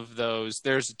of those,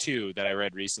 there's two that I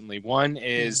read recently. One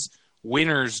is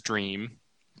Winner's Dream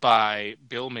by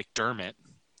Bill McDermott.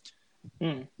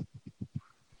 I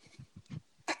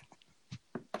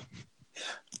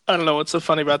don't know what's so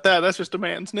funny about that. That's just a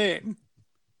man's name.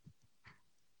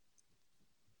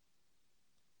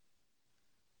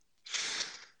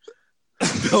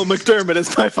 Bill McDermott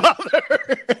is my father.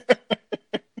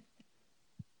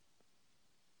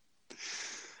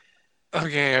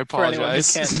 Okay, I apologize. For anyone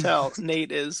who can't tell,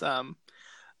 Nate is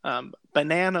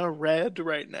banana red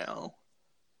right now.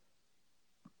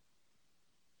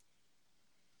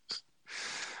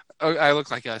 Oh, I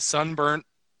look like a sunburnt.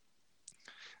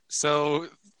 So,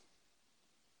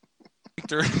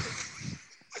 Bill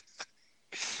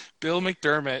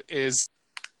McDermott is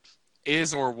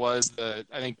or was the,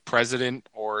 I think, president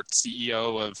or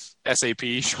CEO of SAP.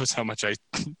 Shows how much I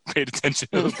paid attention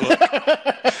to the book.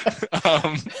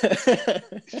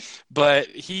 But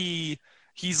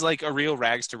he's like a real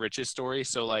rags to riches story.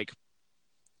 So like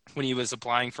when he was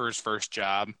applying for his first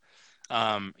job,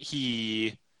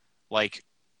 he like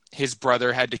his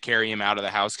brother had to carry him out of the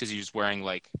house because he was wearing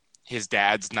like his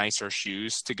dad's nicer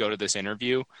shoes to go to this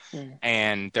interview,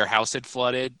 and their house had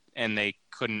flooded and they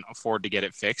couldn't afford to get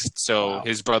it fixed. So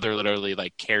his brother literally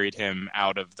like carried him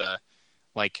out of the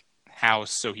like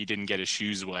house so he didn't get his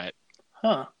shoes wet.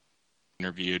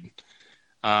 Interviewed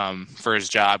for his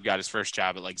job, got his first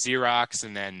job at like Xerox,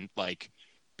 and then like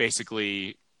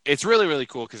basically it's really, really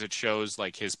cool because it shows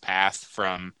like his path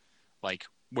from like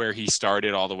where he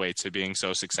started all the way to being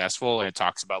so successful. And it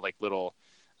talks about like little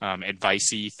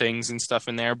advice-y things and stuff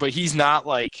in there, but he's not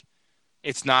like,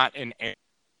 it's not an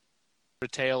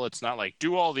tale. It's not like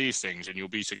do all these things and you'll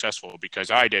be successful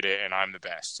because I did it and I'm the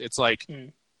best. It's like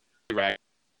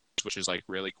which is like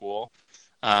really cool.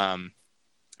 And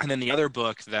then the other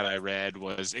book that I read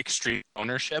was Extreme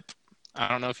Ownership. I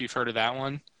don't know if you've heard of that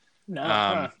one.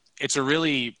 No. It's a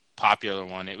really popular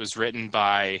one. It was written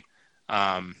by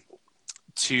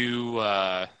two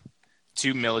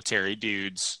military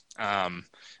dudes,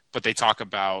 but they talk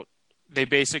about, they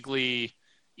basically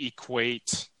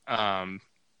equate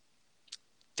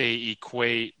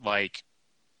like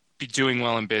be doing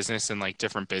well in business and like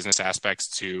different business aspects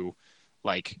to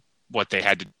like what they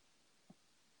had to do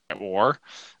at war.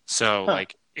 So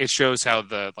like it shows how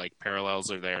the like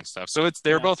parallels are there and stuff. So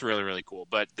they're both really, really cool,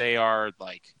 but they are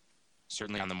like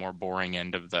certainly on the more boring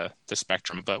end of the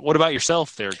spectrum. But what about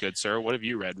yourself there, good sir? What have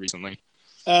you read recently?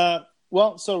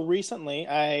 Well, so recently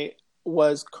I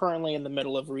was currently in the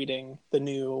middle of reading the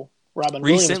new Robin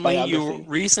Williams biography.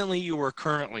 Recently you were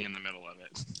currently in the middle of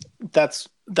it. That's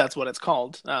what it's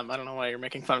called. I don't know why you're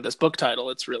making fun of this book title.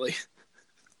 It's really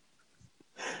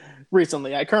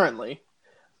recently. I currently.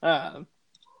 Not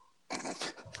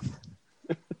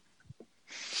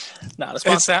a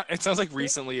sponsor. It sounds like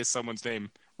recently is someone's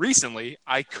name. recently,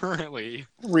 I currently...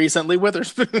 Recently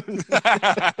Witherspoon.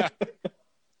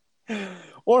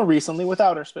 Or recently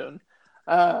Without Her Spoon.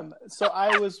 So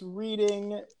I was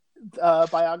reading a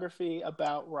biography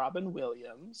about Robin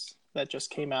Williams that just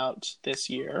came out this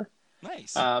year.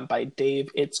 Nice. By Dave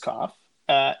Itzkoff.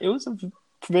 It was a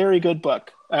very good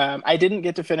book. I didn't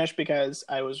get to finish because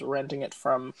I was renting it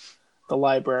from the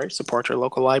library, support your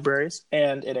local libraries,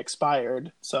 and it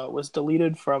expired, so it was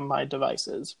deleted from my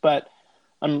devices. But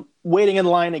I'm waiting in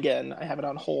line again. I have it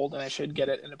on hold, and I should get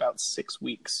it in about 6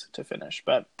 weeks to finish.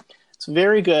 But it's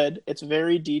very good. It's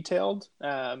very detailed.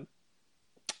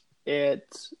 It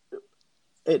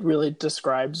really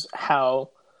describes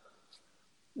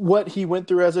what he went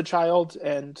through as a child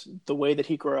and the way that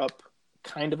he grew up,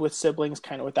 kind of with siblings,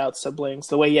 kind of without siblings.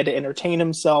 The way he had to entertain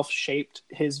himself shaped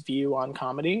his view on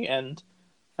comedy, and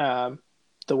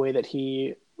the way that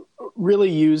he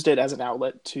really used it as an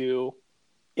outlet to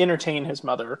entertain his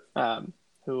mother,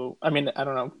 who, I mean, I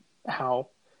don't know how...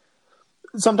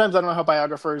 Sometimes I don't know how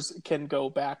biographers can go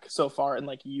back so far and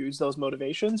like use those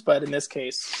motivations, but in this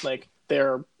case, like,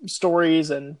 there are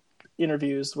stories and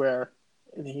interviews where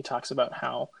he talks about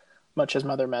how much his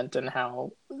mother meant and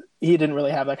how he didn't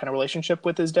really have that kind of relationship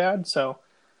with his dad. So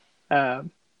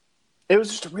it was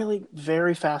just a really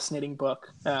very fascinating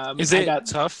book. Is it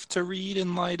tough to read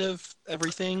in light of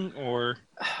everything, or?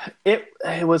 It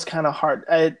was kind of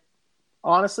hard.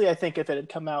 Honestly, I think if it had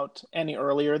come out any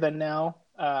earlier than now,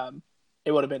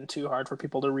 it would have been too hard for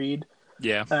people to read.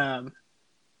 Yeah.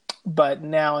 But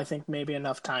now I think maybe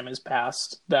enough time has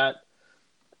passed that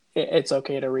it's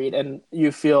okay to read, and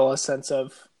you feel a sense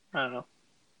of, I don't know,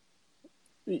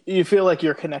 you feel like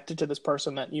you're connected to this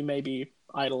person that you maybe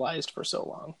idolized for so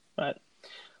long. But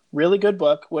really good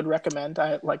book. Would recommend.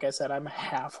 Like I said, I'm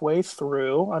halfway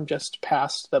through. I'm just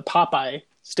past the Popeye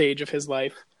stage of his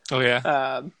life. Oh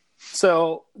yeah.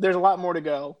 So there's a lot more to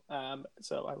go.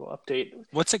 So I will update.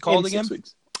 What's it called again? 6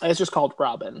 weeks. It's just called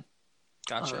Robin.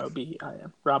 Gotcha.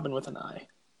 Robin. Robin with an I.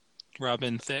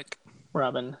 Robin Thicke.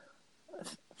 Robin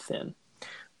Thin.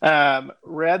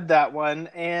 Read that one,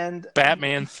 and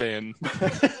Batman Thin.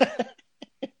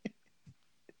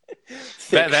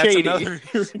 That's shady. Another.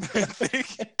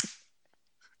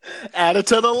 Add it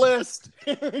to the list.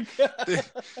 I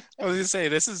was gonna say,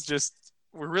 this is just,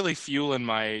 we're really fueling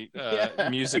my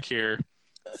music here.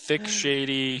 Thick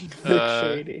Shady.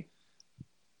 Shady.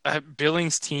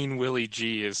 Billings Teen Willy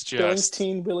G is just... Billings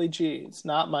Teen Willy G. It's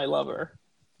Not My Lover.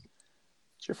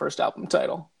 It's your first album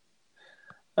title.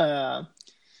 Yeah.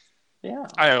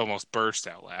 I almost burst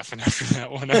out laughing after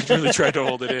that one. I really tried to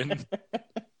hold it in.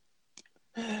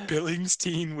 Billings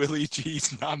Teen Willy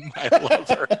G's Not My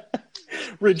Lover.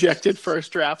 Rejected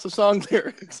first drafts of song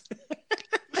lyrics.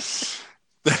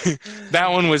 That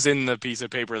one was in the piece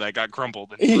of paper that got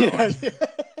crumpled. Yeah.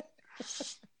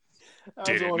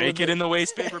 Did it make it in the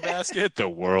waste paper basket? The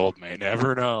world may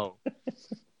never know.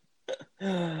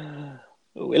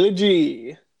 Willy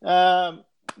G. But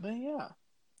yeah.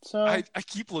 So I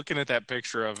keep looking at that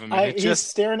picture of him. And he's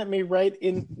staring at me right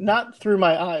in, not through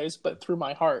my eyes, but through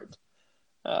my heart.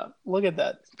 Look at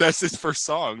that. That's his first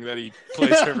song that he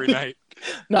plays every night.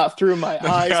 Not through my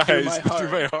eyes, through my heart.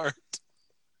 Through my heart.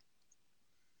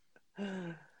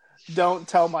 Don't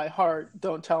tell my heart,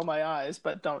 don't tell my eyes,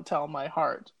 but don't tell my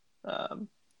heart.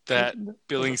 That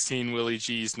Billings Teen Willy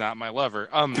G's Not My Lover.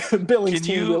 Billings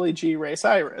Teen Willy G Ray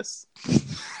Cyrus.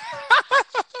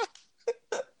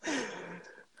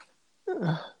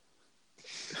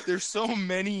 There's so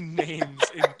many names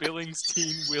in Billings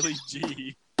Teen Willy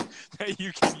G that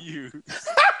you can use.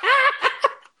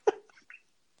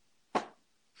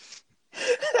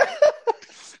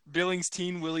 Billings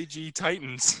Teen Willy G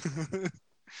Titans.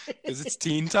 Because it's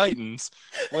Teen Titans.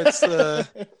 What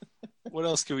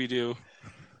else can we do?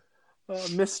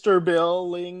 Mr.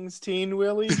 Billings Teen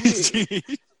Willy G.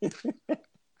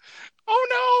 Oh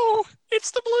no!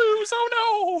 It's the Blues!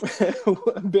 Oh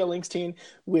no! Billings Teen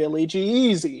Willy G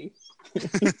Easy.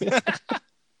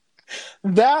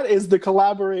 That is the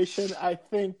collaboration I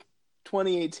think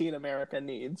 2018 America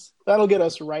needs. That'll get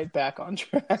us right back on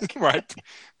track. Right.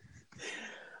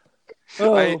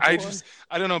 Oh, I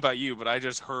don't know about you, but I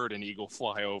just heard an eagle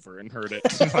fly over and heard it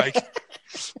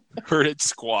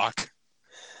squawk.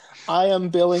 I am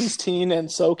Billings Teen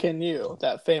and so can you.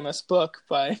 That famous book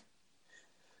by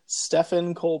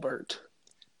Stephen Colbert.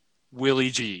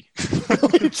 Willy G.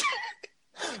 The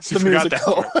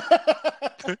musical.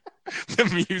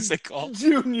 The musical.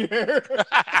 Junior.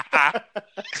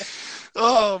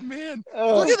 Oh, man.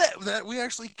 Look at that. We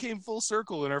actually came full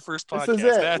circle in our first podcast.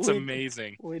 That's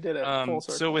amazing. We did it full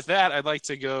circle. So with that, I'd like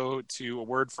to go to a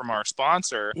word from our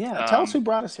sponsor. Yeah, tell us who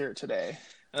brought us here today.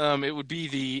 It would be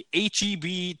the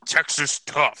HEB Texas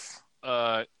Tough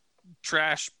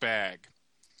trash bag.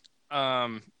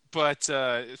 But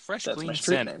fresh, That's my clean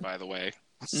street scent, name. by the way.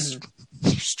 Mm-hmm.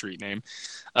 Street name.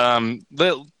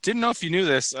 Didn't know if you knew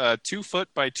this. 2 foot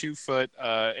by 2 foot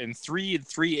and 3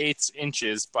 3/8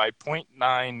 inches by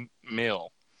 0.9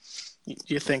 mil.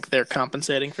 You think they're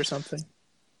compensating for something?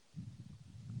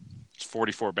 It's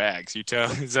 44 bags. You tell.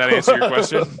 Does that answer your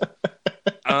question?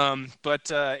 But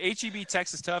HEB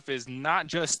Texas Tough is not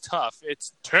just tough;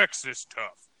 it's Texas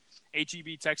Tough.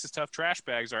 HEB Texas Tough trash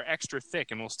bags are extra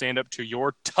thick and will stand up to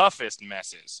your toughest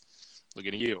messes.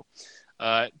 Looking at you.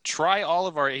 Try all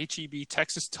of our HEB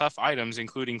Texas Tough items,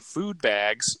 including food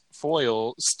bags,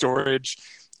 foil, storage,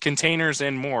 containers,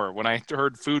 and more. When I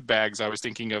heard food bags, I was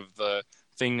thinking of the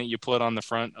thing that you put on the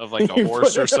front of like a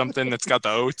horse or something that's got the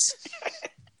oats.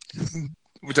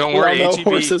 Don't worry, HEB,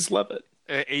 horses love it.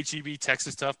 HEB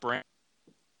Texas Tough brand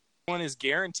one is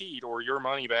guaranteed or your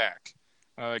money back.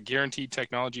 Guaranteed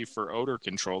technology for odor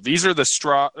control. These are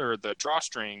the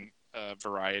drawstring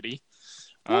variety.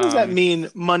 What does that mean?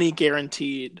 Money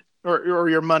guaranteed or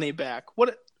your money back?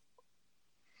 What?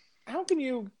 How can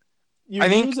you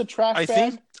use a trash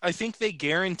bag? I think they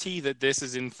guarantee that this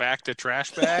is in fact a trash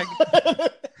bag.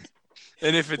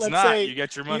 And if it's not, you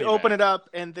get your money back. You open it up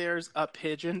and there's a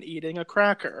pigeon eating a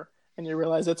cracker. And you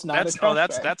realize it's not a trash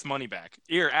bag. That's money back.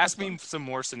 Here, ask me some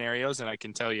more scenarios, and I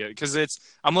can tell you because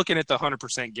I'm looking at the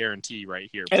 100% guarantee right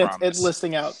here. And it's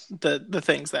listing out the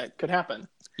things that could happen.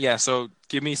 Yeah, so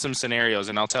give me some scenarios,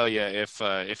 and I'll tell you if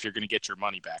you're going to get your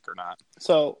money back or not.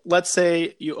 So let's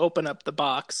say you open up the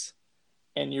box,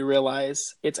 and you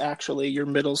realize it's actually your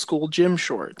middle school gym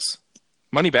shorts.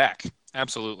 Money back,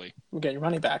 absolutely. You get your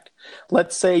money back.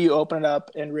 Let's say you open it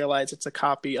up and realize it's a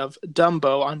copy of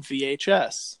Dumbo on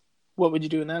VHS. What would you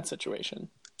do in that situation?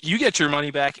 You get your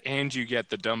money back, and you get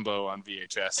the Dumbo on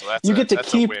VHS. So you get to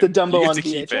keep the Dumbo on VHS.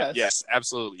 Keep it. Yes,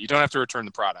 absolutely. You don't have to return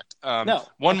the product. No.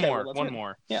 One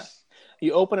more. Yeah.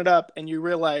 You open it up, and you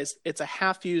realize it's a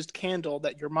half-used candle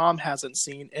that your mom hasn't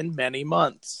seen in many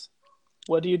months.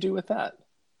 What do you do with that?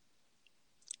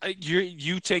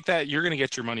 You take that. You're going to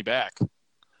get your money back.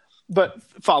 But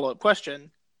follow-up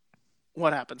question,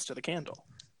 what happens to the candle?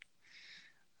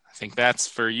 I think that's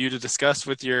for you to discuss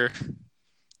with your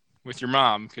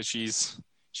mom because she's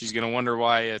gonna wonder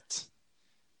why it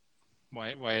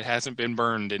hasn't been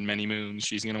burned in many moons.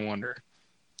 She's gonna wonder.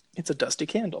 It's a dusty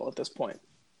candle at this point.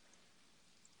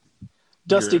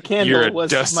 Dusty Candle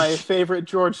was my favorite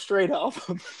George Strait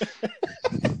album.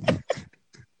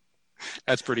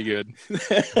 That's pretty good.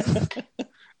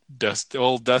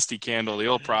 Old Dusty Candle, the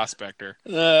old prospector.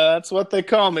 That's what they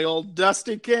call me, old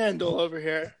Dusty Candle over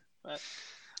here.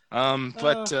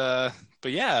 But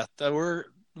yeah,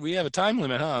 we have a time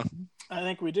limit, huh? I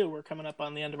think we do. We're coming up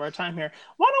on the end of our time here.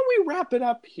 Why don't we wrap it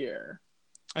up here?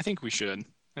 I think we should.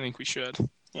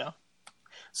 Yeah.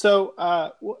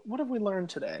 So, what have we learned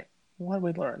today? What did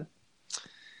we learn?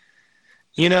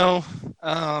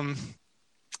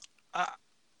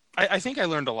 I think I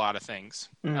learned a lot of things.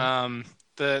 Mm.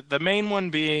 The main one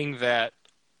being that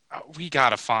we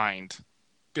gotta find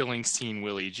Billings teen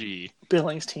Willy G.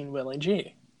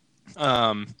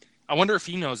 I wonder if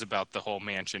he knows about the whole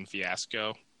mansion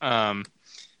fiasco.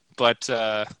 But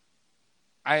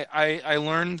I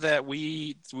learned that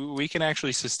we can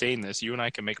actually sustain this. You and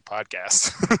I can make a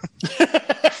podcast.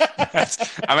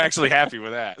 I'm actually happy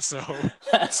with that. So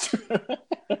that's true.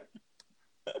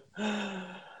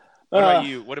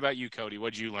 What about you, Cody?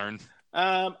 What did you learn?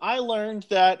 I learned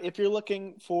that if you're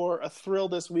looking for a thrill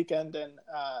this weekend in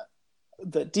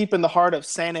deep in the heart of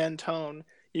San Antone,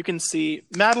 you can see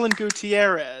Madeline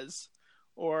Gutierrez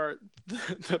or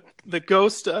the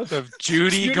ghost of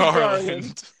Judy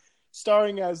Garland,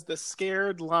 starring as the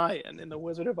Scared Lion in The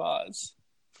Wizard of Oz.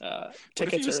 What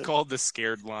if he was called the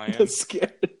Scared Lion?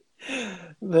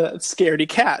 The Scaredy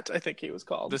Cat, I think he was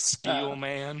called. The Steel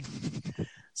Man.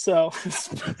 So,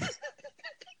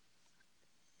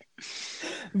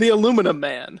 the Aluminum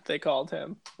Man, they called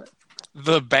him.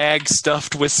 The bag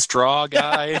stuffed with straw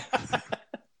guy.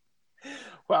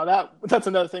 Wow, that's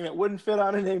another thing that wouldn't fit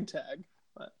on a name tag.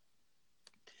 But...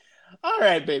 All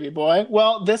right, baby boy.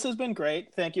 Well, this has been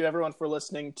great. Thank you, everyone, for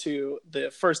listening to the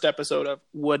first episode of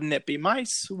Wouldn't It Be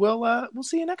Mice? We'll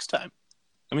see you next time.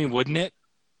 I mean, wouldn't it?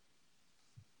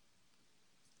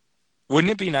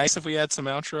 Wouldn't it be nice if we had some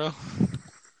outro?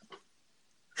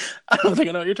 I don't think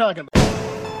I know what you're talking about.